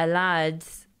a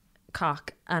lad's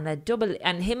cock and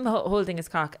him holding his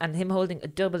cock and him holding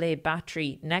a AA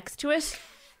battery next to it.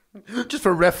 Just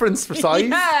for reference, for size.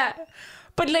 Yeah.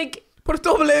 But like. But a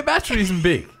AA battery isn't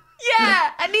big.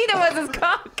 Yeah, and neither was his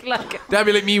cock. Like. That'd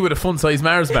be like me with a fun size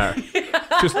Mars bar.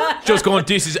 Just going,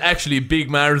 this is actually a big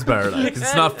Mars bar. Like,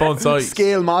 it's not fun size.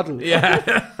 Scale model. Yeah.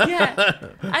 Yeah.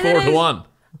 And 4 then to 1.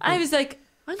 I was like,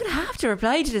 I'm going to have to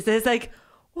reply to this. I was like,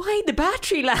 why the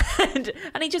battery, lad?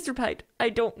 And he just replied, I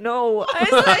don't know. I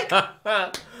was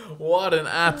like, What an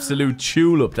absolute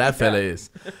tulip that fella is.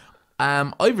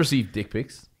 I've received dick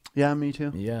pics. Yeah, me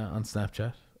too. Yeah, on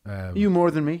Snapchat. You more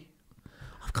than me.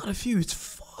 I've got a few. It's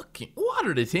fucking. What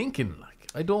are they thinking? Like,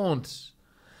 I don't.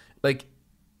 Like,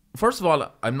 first of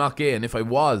all, I'm not gay, and if I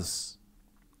was,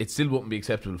 it still wouldn't be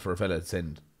acceptable for a fella to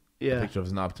send a picture of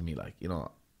his knob to me. Like, you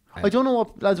know. I don't know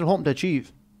what lads are hoping to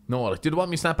achieve. No, like, did they want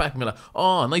me to snap back and be like,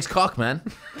 oh, nice cock, man?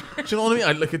 Do you know what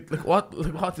I mean?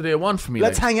 What do they want from me?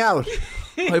 Let's hang out.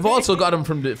 I've also got them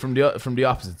from the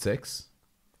opposite sex.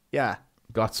 Yeah.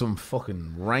 Got some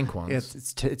fucking rank ones.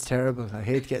 Yeah, it's terrible. I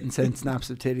hate getting sent snaps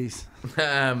of titties.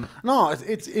 Um, No,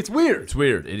 it's weird. it's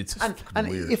weird. It's And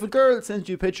weird. if a girl sends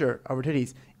you a picture of her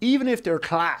titties, even if they're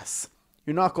class,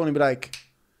 you're not going to be like,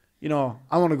 you know,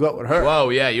 I want to go out with her. Whoa,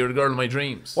 yeah, you're the girl of my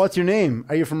dreams. What's your name?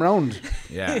 Are you from round?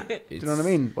 Yeah. Do you know what I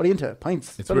mean? What are you into?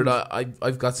 Pints? It's Films? weird.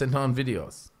 I've got sent on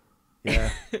videos.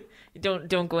 Yeah.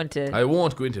 don't go into. I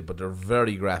won't go into it, but they're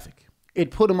very graphic. It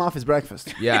put him off his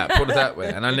breakfast. Yeah, put it that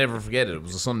way. And I'll never forget it. It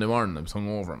was a Sunday morning. I was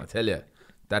hungover, and I tell you,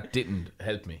 that didn't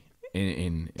help me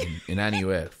in any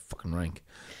way. Fucking rank.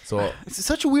 So, It's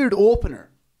such a weird opener.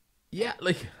 yeah,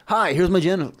 like, Hi, here's my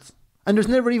genitals. And there's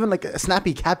never even like a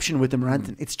snappy caption with them or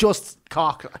anything. It's just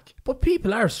cock. Like. but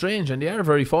people are strange, and they are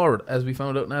very forward, as we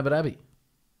found out in Abu Dhabi.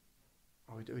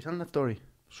 Are we telling that story?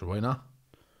 Sure, why not?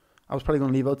 I was probably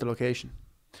going to leave out the location.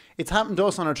 It's happened to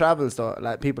us on our travels though.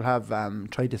 Like people have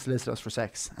tried to solicit us for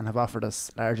sex and have offered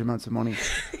us large amounts of money.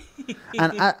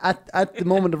 And at the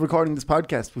moment of recording this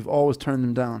podcast, we've always turned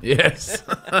them down. Yes.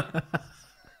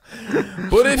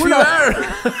 But if you are...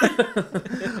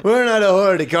 We're not a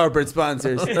horde of corporate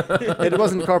sponsors. It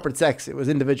wasn't corporate sex; it was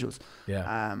individuals.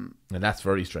 Yeah. And that's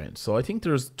very strange. So I think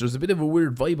there's a bit of a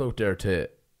weird vibe out there to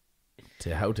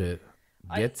how to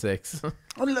get sex.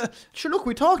 Well, sure. Look,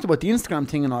 we talked about the Instagram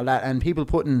thing and all that, and people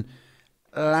putting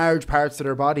large parts of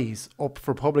their bodies up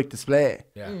for public display.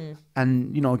 Yeah.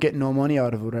 And you know, getting no money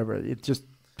out of it, whatever. It's just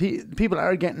people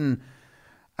are getting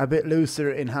a bit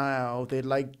looser in how they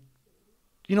like.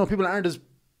 You know, people aren't as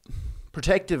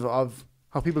protective of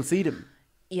how people see them.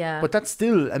 Yeah. But that's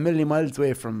still a million miles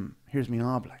away from here's me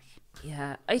knob, like.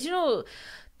 Yeah. I don't know.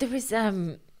 There was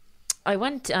I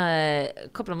went a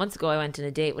couple of months ago. I went on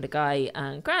a date with a guy,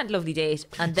 and grand, lovely date,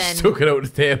 and then Took it out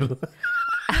of the table.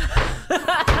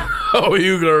 Oh,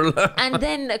 you girl. and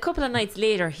then a couple of nights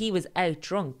later, he was out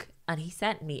drunk, and he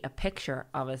sent me a picture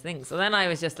of his thing. So then I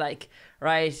was just like,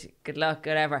 right, good luck,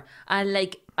 whatever. And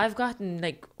like, I've gotten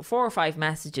like 4 or 5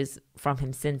 messages from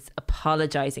him since,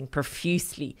 apologizing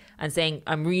profusely and saying,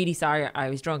 I'm really sorry I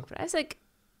was drunk. But I was like,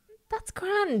 that's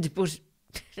grand, but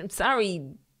I'm sorry.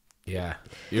 Yeah.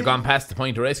 You're gone past the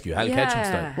point of rescue. Hal Ketchum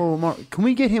style. Well, Mark, can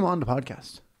we get him on the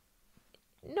podcast?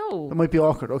 No. It might be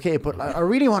awkward, okay, but I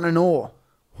really want to know.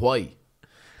 Why?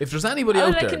 If there's anybody Oh,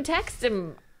 out I there... can text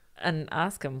him and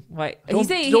ask him why.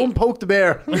 Don't poke the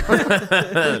bear.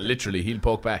 Literally, he'll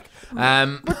poke back.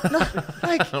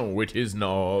 With his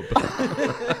knob.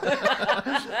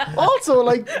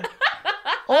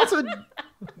 Also,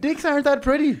 dicks aren't that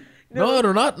pretty. No,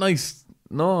 they're not nice.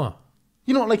 No.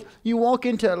 You know, like you walk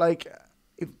into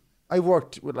if I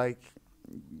worked with like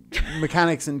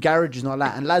mechanics and garages and all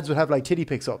that, and lads would have like titty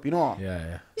pics up. You know,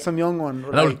 Yeah. some young one.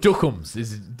 And like, Duckums.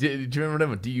 Do you remember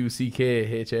them?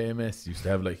 DUCKHAMS used to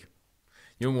have like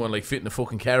young one like fitting a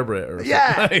fucking carburetor. Or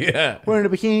yeah. Wearing a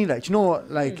bikini, like, you know,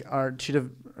 like, or she'd have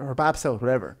her babs out,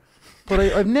 whatever. But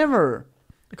I've never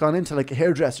gone into like a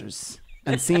hairdresser's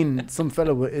and seen some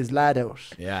fella with his lad out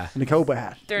in a cowboy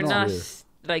hat. They're not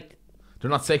like. They're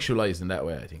not sexualized in that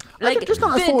way, I think. Like, just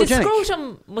not as the photogenic.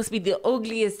 scrotum must be the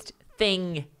ugliest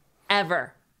thing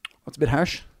ever. That's a bit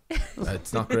harsh.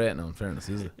 It's not great now, in fairness,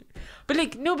 is it? But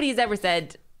like nobody's ever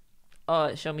said,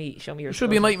 "Oh, show me your." There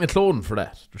should be an item of clothing for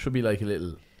that. There should be like a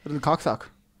little cocksock.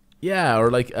 Yeah,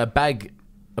 or like a bag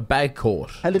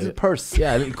coat. A little purse.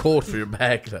 Yeah, a little coat for your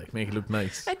bag, like make it look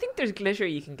nice. I think there's glitter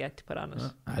you can get to put on it.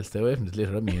 I'll stay away from the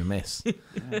glitter. That'd be a mess.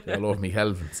 All over me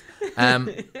Helvins.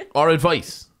 Our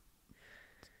advice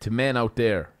to men out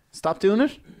there: stop doing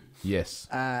it. Yes.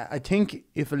 I think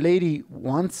if a lady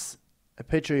wants a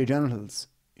picture of your genitals,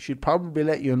 she'd probably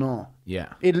let you know.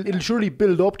 Yeah. It'll surely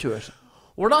build up to it.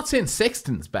 We're not saying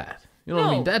sexting's bad. You know what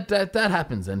I mean? That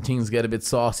happens and things get a bit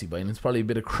saucy by, and it's probably a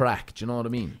bit of crack. Do you know what I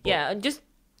mean? But yeah, and just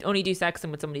only do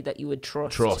sexting with somebody that you would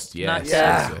trust. Yes.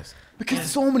 Yes. Because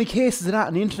there's so many cases of that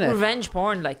on the internet. Revenge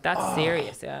porn, like that's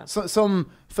serious. Yeah. So,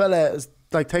 some fella is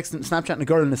like Snapchatting a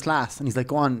girl in his class, and he's like,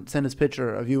 "Go on, send us a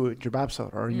picture of you with your babs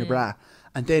out or in your bra,"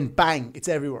 and then bang, it's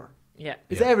everywhere. Yeah.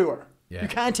 It's everywhere. Yeah. You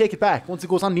can't take it back once it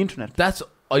goes on the internet.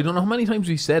 I don't know how many times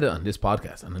we said it on this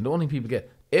podcast, and I don't think people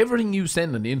get everything you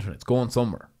send on the internet's going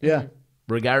somewhere. Yeah.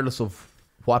 Regardless of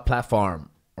what platform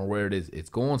or where it is, it's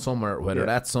going somewhere, whether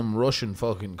that's some Russian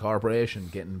fucking corporation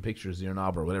getting pictures of your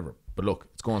knob or whatever. But look,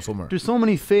 it's going somewhere. There's so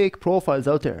many fake profiles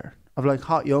out there of like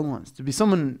hot young ones. There'd be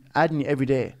someone adding you every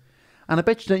day. And I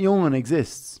bet you that young one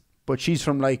exists, but she's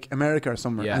from like America or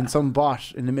somewhere, and some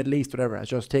bot in the Middle East, whatever, has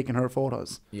just taken her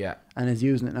photos. Yeah. And is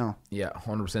using it now. Yeah,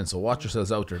 100%. So watch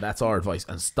yourselves out there. That's our advice.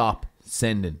 And stop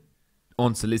sending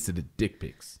unsolicited dick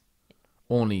pics.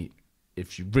 Only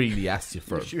if she really asks you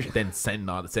for it, then send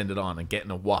it on and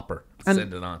getting a whopper.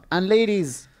 Send it on. And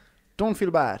ladies, don't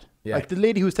feel bad. Yeah. Like the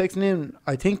lady who was texting in,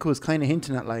 I think was kind of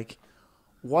hinting at like,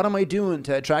 what am I doing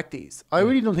to attract these? I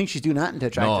really don't think she's doing that to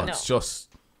attract them. No, it's just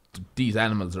these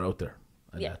animals are out there.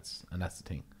 And that's the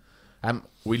thing.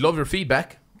 We love your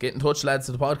feedback. Get in touch, lads,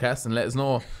 to the podcast and let us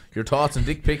know your thoughts and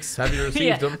dick pics. Have you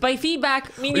received them? By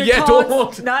feedback, I mean your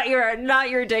thoughts, not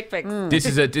your dick pics. This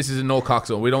is a no cock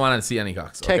zone. We don't want to see any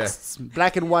cocks. Texts,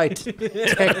 black and white.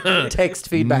 Text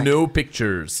feedback. No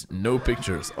pictures.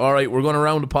 All right, we're going to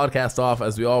round the podcast off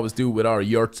as we always do with our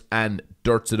yurts and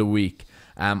dirts of the week.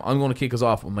 I'm going to kick us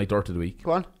off with my dirt of the week.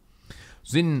 Go on. I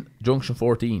was in Junction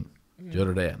 14 the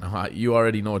other day. Now, you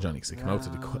already know, Johnny, because I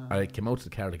came out to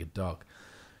the car like a dog.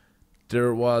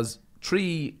 There was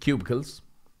 3 cubicles,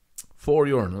 4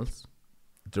 urinals.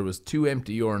 There was 2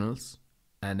 empty urinals,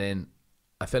 and then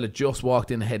a fella just walked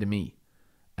in ahead of me,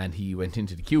 and he went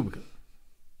into the cubicle,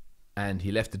 and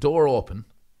he left the door open,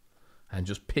 and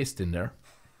just pissed in there.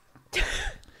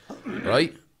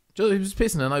 Right? He was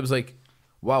pissing, and I was like,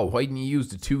 "Wow, why didn't you use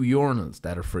the 2 urinals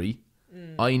that are free?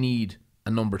 I need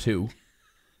a number 2."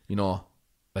 You know,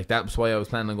 like that was why I was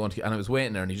planning on going to, and I was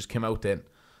waiting there, and he just came out then.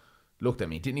 Looked at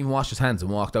me, didn't even wash his hands and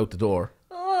walked out the door.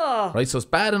 Oh. Right, so it's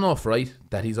bad enough, right,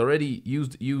 that he's already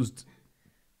used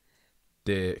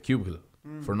the cubicle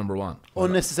for number 1.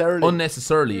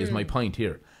 Unnecessarily is my point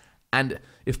here. And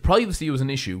if privacy was an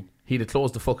issue, he'd have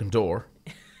closed the fucking door,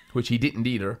 which he didn't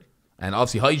either. And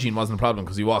obviously hygiene wasn't a problem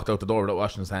because he walked out the door without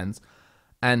washing his hands.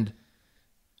 And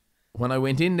when I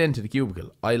went in then to the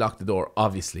cubicle, I locked the door,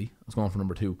 obviously. I was going for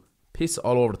number 2. Piss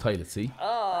all over the toilet seat.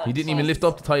 Oh, he didn't even lift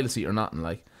up the toilet seat or nothing,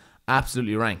 like.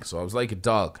 Absolutely rank. So I was like a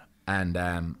dog, and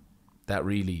that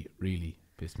really, really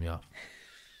pissed me off.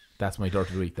 That's my dirt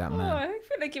of the week. That man. I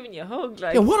feel like giving you a hug.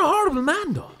 Like, yeah, what a horrible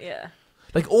man, though. Yeah.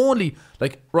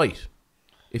 Right.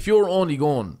 If you're only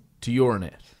going to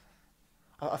urinate,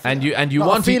 and you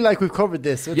I feel like we've covered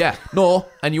this.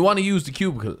 And you want to use the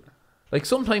cubicle. Like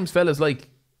sometimes fellas like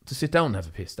to sit down and have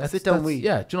a piss. That's wee.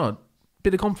 Yeah, do you know,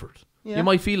 bit of comfort. Yeah. You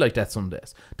might feel like that some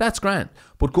days. That's grand.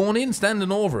 But going in,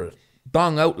 standing over it,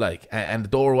 dong out like, and the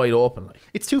door wide open like.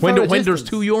 It's too far a distance. When there's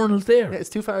 2 urinals there. Yeah, it's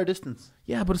too far a distance.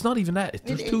 Yeah, but it's not even that.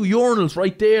 There's 2 urinals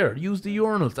right there. Use the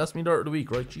urinals. That's me dirt of the week,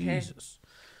 right? Jesus.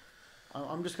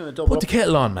 I'm just going to double Put the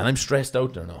kettle on, man. I'm stressed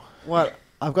out there now. Well,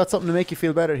 I've got something to make you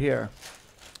feel better here.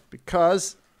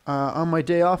 Because on my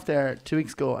day off there 2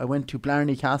 weeks ago, I went to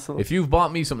Blarney Castle. If you've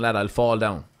bought me something, lad, I'll fall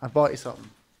down. I bought you something.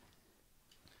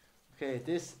 Okay,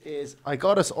 this is... I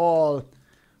got us all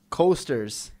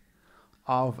coasters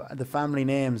of the family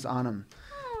names on them.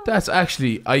 That's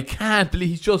actually... I can't believe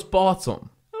he's just bought some.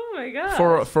 Oh my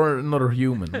god. For another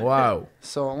human. Wow.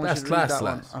 So I want That's you to read class, that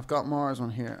one. lads. I've got Mars one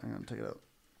here. I'm going to take it out.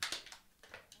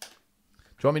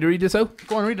 Do you want me to read this out?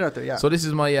 Go on, read it out there, yeah. So this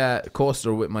is my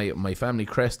coaster with my family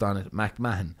crest on it,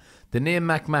 MacMahon. The name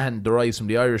MacMahon derives from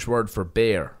the Irish word for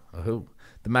bear. Oh.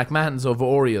 The MacMahons of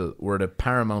Oriel were the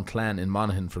paramount clan in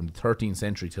Monaghan from the 13th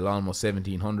century till almost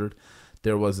 1700.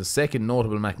 There was a second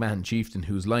notable MacMahon chieftain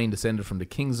whose line descended from the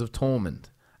kings of Thomond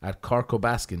at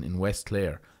Corcobaskin in West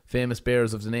Clare. Famous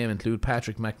bearers of the name include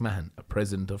Patrick MacMahon, a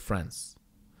president of France.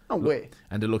 No way.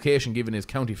 And the location given is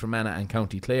County Fermanagh and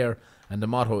County Clare, and the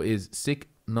motto is Sic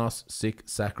nos sic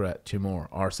sacra timor.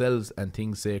 Ourselves and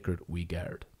things sacred we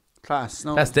guard. Class.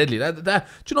 No. That's deadly. That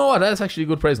do you know what? That's actually a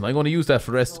good present. I'm going to use that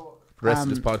for the rest of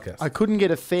this podcast. I couldn't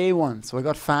get a Fay one, so I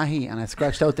got Fahy and I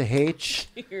scratched out the H.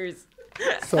 Cheers.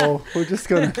 So we're just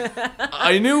going to...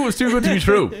 I knew it was too good to be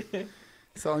true.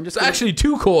 So I'm just It's actually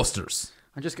 2 coasters.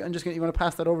 I'm just going to... You want to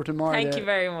pass that over to Mara? Thank there? you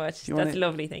very much. You That's wanna-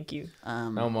 lovely. Thank you.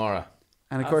 No, Mara.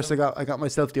 And of course I got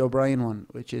myself the O'Brien one,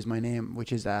 which is my name,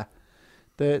 which is the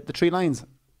 3 lines.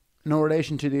 No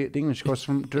relation to the English, of course,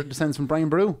 descends from Brian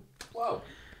Brew. Wow.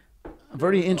 A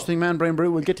very interesting man, Brian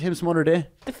Brew. We'll get to him some other day.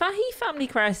 The Fahy family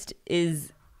crest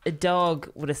is a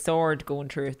dog with a sword going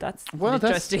through it. That's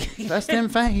interesting. That's them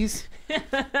Fahys.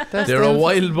 They're a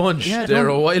wild bunch. Yeah, They're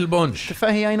a wild bunch. The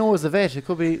Fahy I know is a vet. It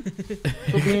could be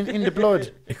in the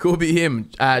blood. It could be him.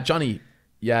 Johnny,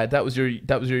 yeah, that was your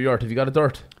yurt. Have you got a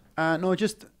dirt? No,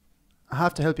 just I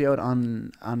have to help you out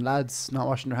on lads not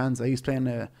washing their hands. I used to play in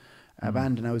a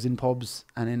band and I was in pubs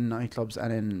and in nightclubs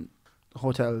and in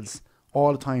hotels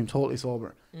all the time, totally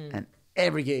sober. And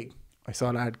every gig I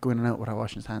saw a lad going in and out without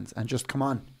washing his hands. And just come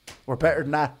on, we're better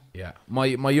than that. Yeah. My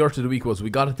yurt of the week was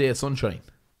we got a day of sunshine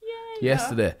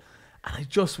yesterday. And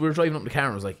we were driving up in the car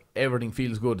and it was like, everything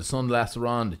feels good. The sunglasses were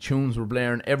on, the tunes were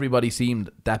blaring, everybody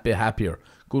seemed that bit happier.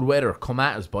 Good weather, come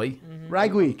at us, boy.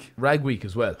 Rag Week. Rag Week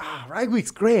as well. Rag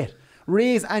Week's great.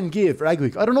 Raise and give, Rag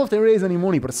Week. I don't know if they raise any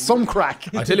money, but it's some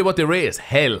crack. I tell you what they raise,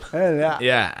 hell. Hell yeah.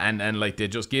 Yeah, and like they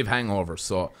just give hangovers.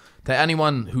 So to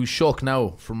anyone who's shook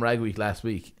now from Rag Week last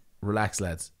week, relax,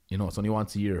 lads. You know, it's only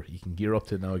once a year. You can gear up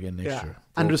to it now again next year.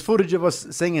 And there's footage of us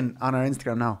singing on our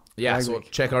Instagram now. Yeah, Rag so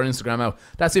Week. check our Instagram out.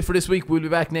 That's it for this week. We'll be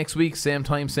back next week. Same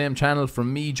time, same channel.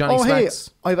 From me, Johnny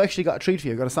Smacks. Hey, I've actually got a treat for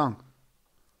you. I've got a song.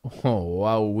 Oh,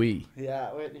 wow, we.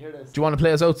 Yeah, wait, hear this. Do you want to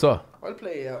play us out, so? I'll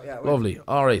play you out, yeah. Lovely.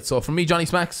 All right, so from me, Johnny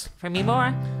Smacks. For me,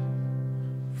 more.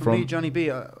 From me, Johnny B.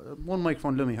 One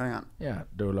microphone, Lummy, hang on. Yeah,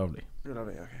 they were lovely. You're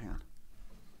lovely, okay, hang on.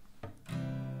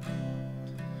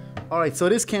 Alright, so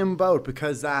this came about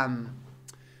because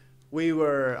we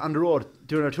were on the road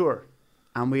doing our tour.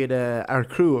 And we had our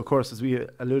crew, of course, as we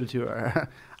alluded to,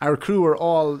 our crew were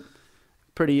all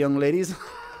pretty young ladies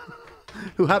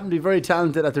who happen to be very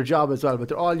talented at their job as well, but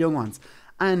they're all young ones.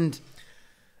 And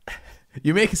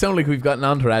you make it sound like we've got an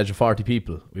entourage of 40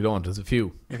 people. We don't, there's a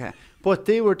few. okay, but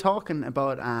they were talking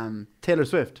about Taylor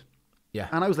Swift. Yeah.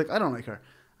 And I was like, I don't like her.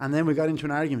 And then we got into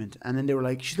an argument. And then they were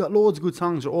like, she's got loads of good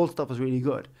songs. Her old stuff is really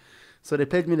good. So they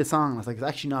played me the song. And I was like, it's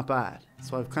actually not bad.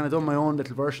 So I've kind of done my own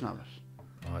little version of it.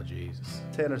 Oh, Jesus.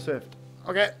 Taylor Swift.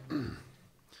 Okay. I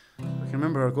can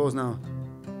remember how it goes now.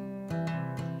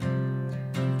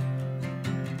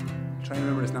 Try and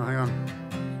remember this now. Hang on.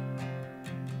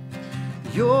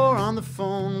 You're on the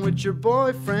phone with your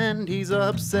boyfriend. He's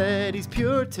upset. He's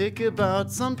pure tick about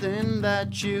something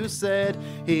that you said.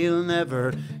 He'll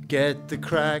never get the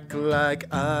crack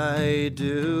like I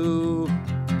do.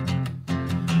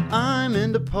 I'm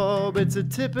in the pub, it's a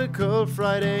typical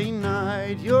Friday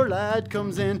night. Your lad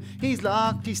comes in, he's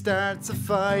locked, he starts a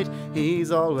fight.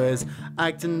 He's always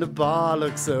acting the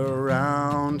bollocks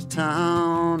around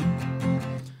town.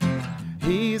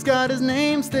 He's got his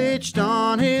name stitched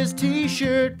on his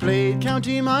t-shirt, played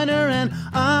county minor and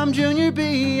I'm junior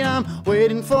B. I'm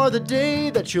waiting for the day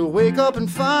that you'll wake up and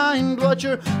find what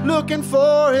you're looking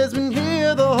for has been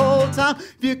here the whole time.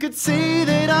 If you could see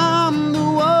that I'm the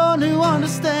one who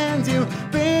understands you,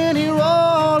 been here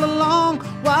all along,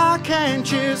 why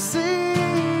can't you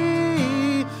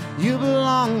see you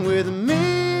belong with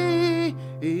me,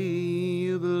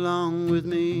 you belong with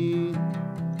me.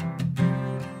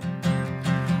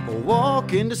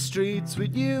 Walk in the streets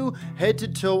with you, head to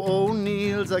toe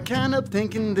O'Neill's. I can't help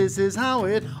thinking this is how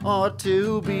it ought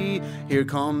to be. Here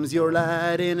comes your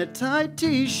lad in a tight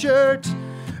t-shirt,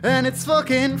 and it's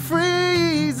fucking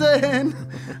freezing.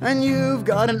 And you've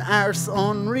got an arse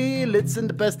unreal, it's in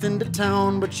the best in the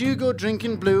town, but you go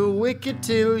drinking blue wicked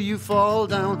till you fall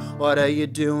down. What are you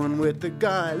doing with a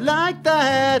guy like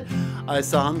that? I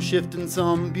saw him shifting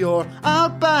some Bure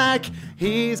out back.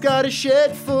 He's got a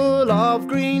shed full of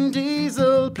green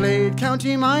diesel, played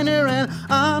county minor and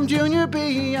I'm junior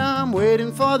B. I'm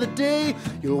waiting for the day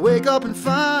you'll wake up and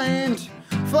find,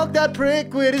 fuck that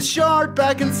prick with his short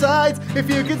back and sides. If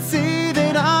you could see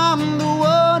that I'm the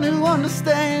one who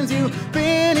understands you,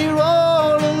 been here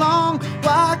all along,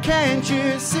 why can't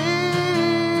you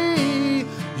see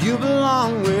you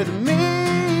belong with me?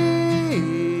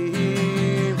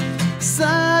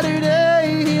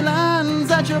 Saturday he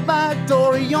lands at your back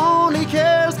door, he only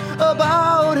cares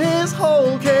about his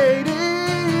whole KD.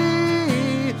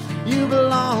 You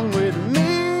belong with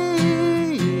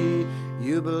me,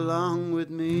 you belong with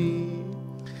me.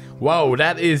 Wow,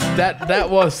 that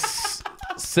was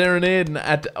serenading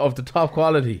of the top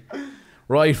quality.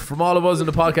 Right, from all of us in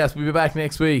the podcast, we'll be back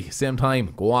next week, same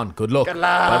time. Go on, good luck. Good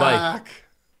luck. Bye bye.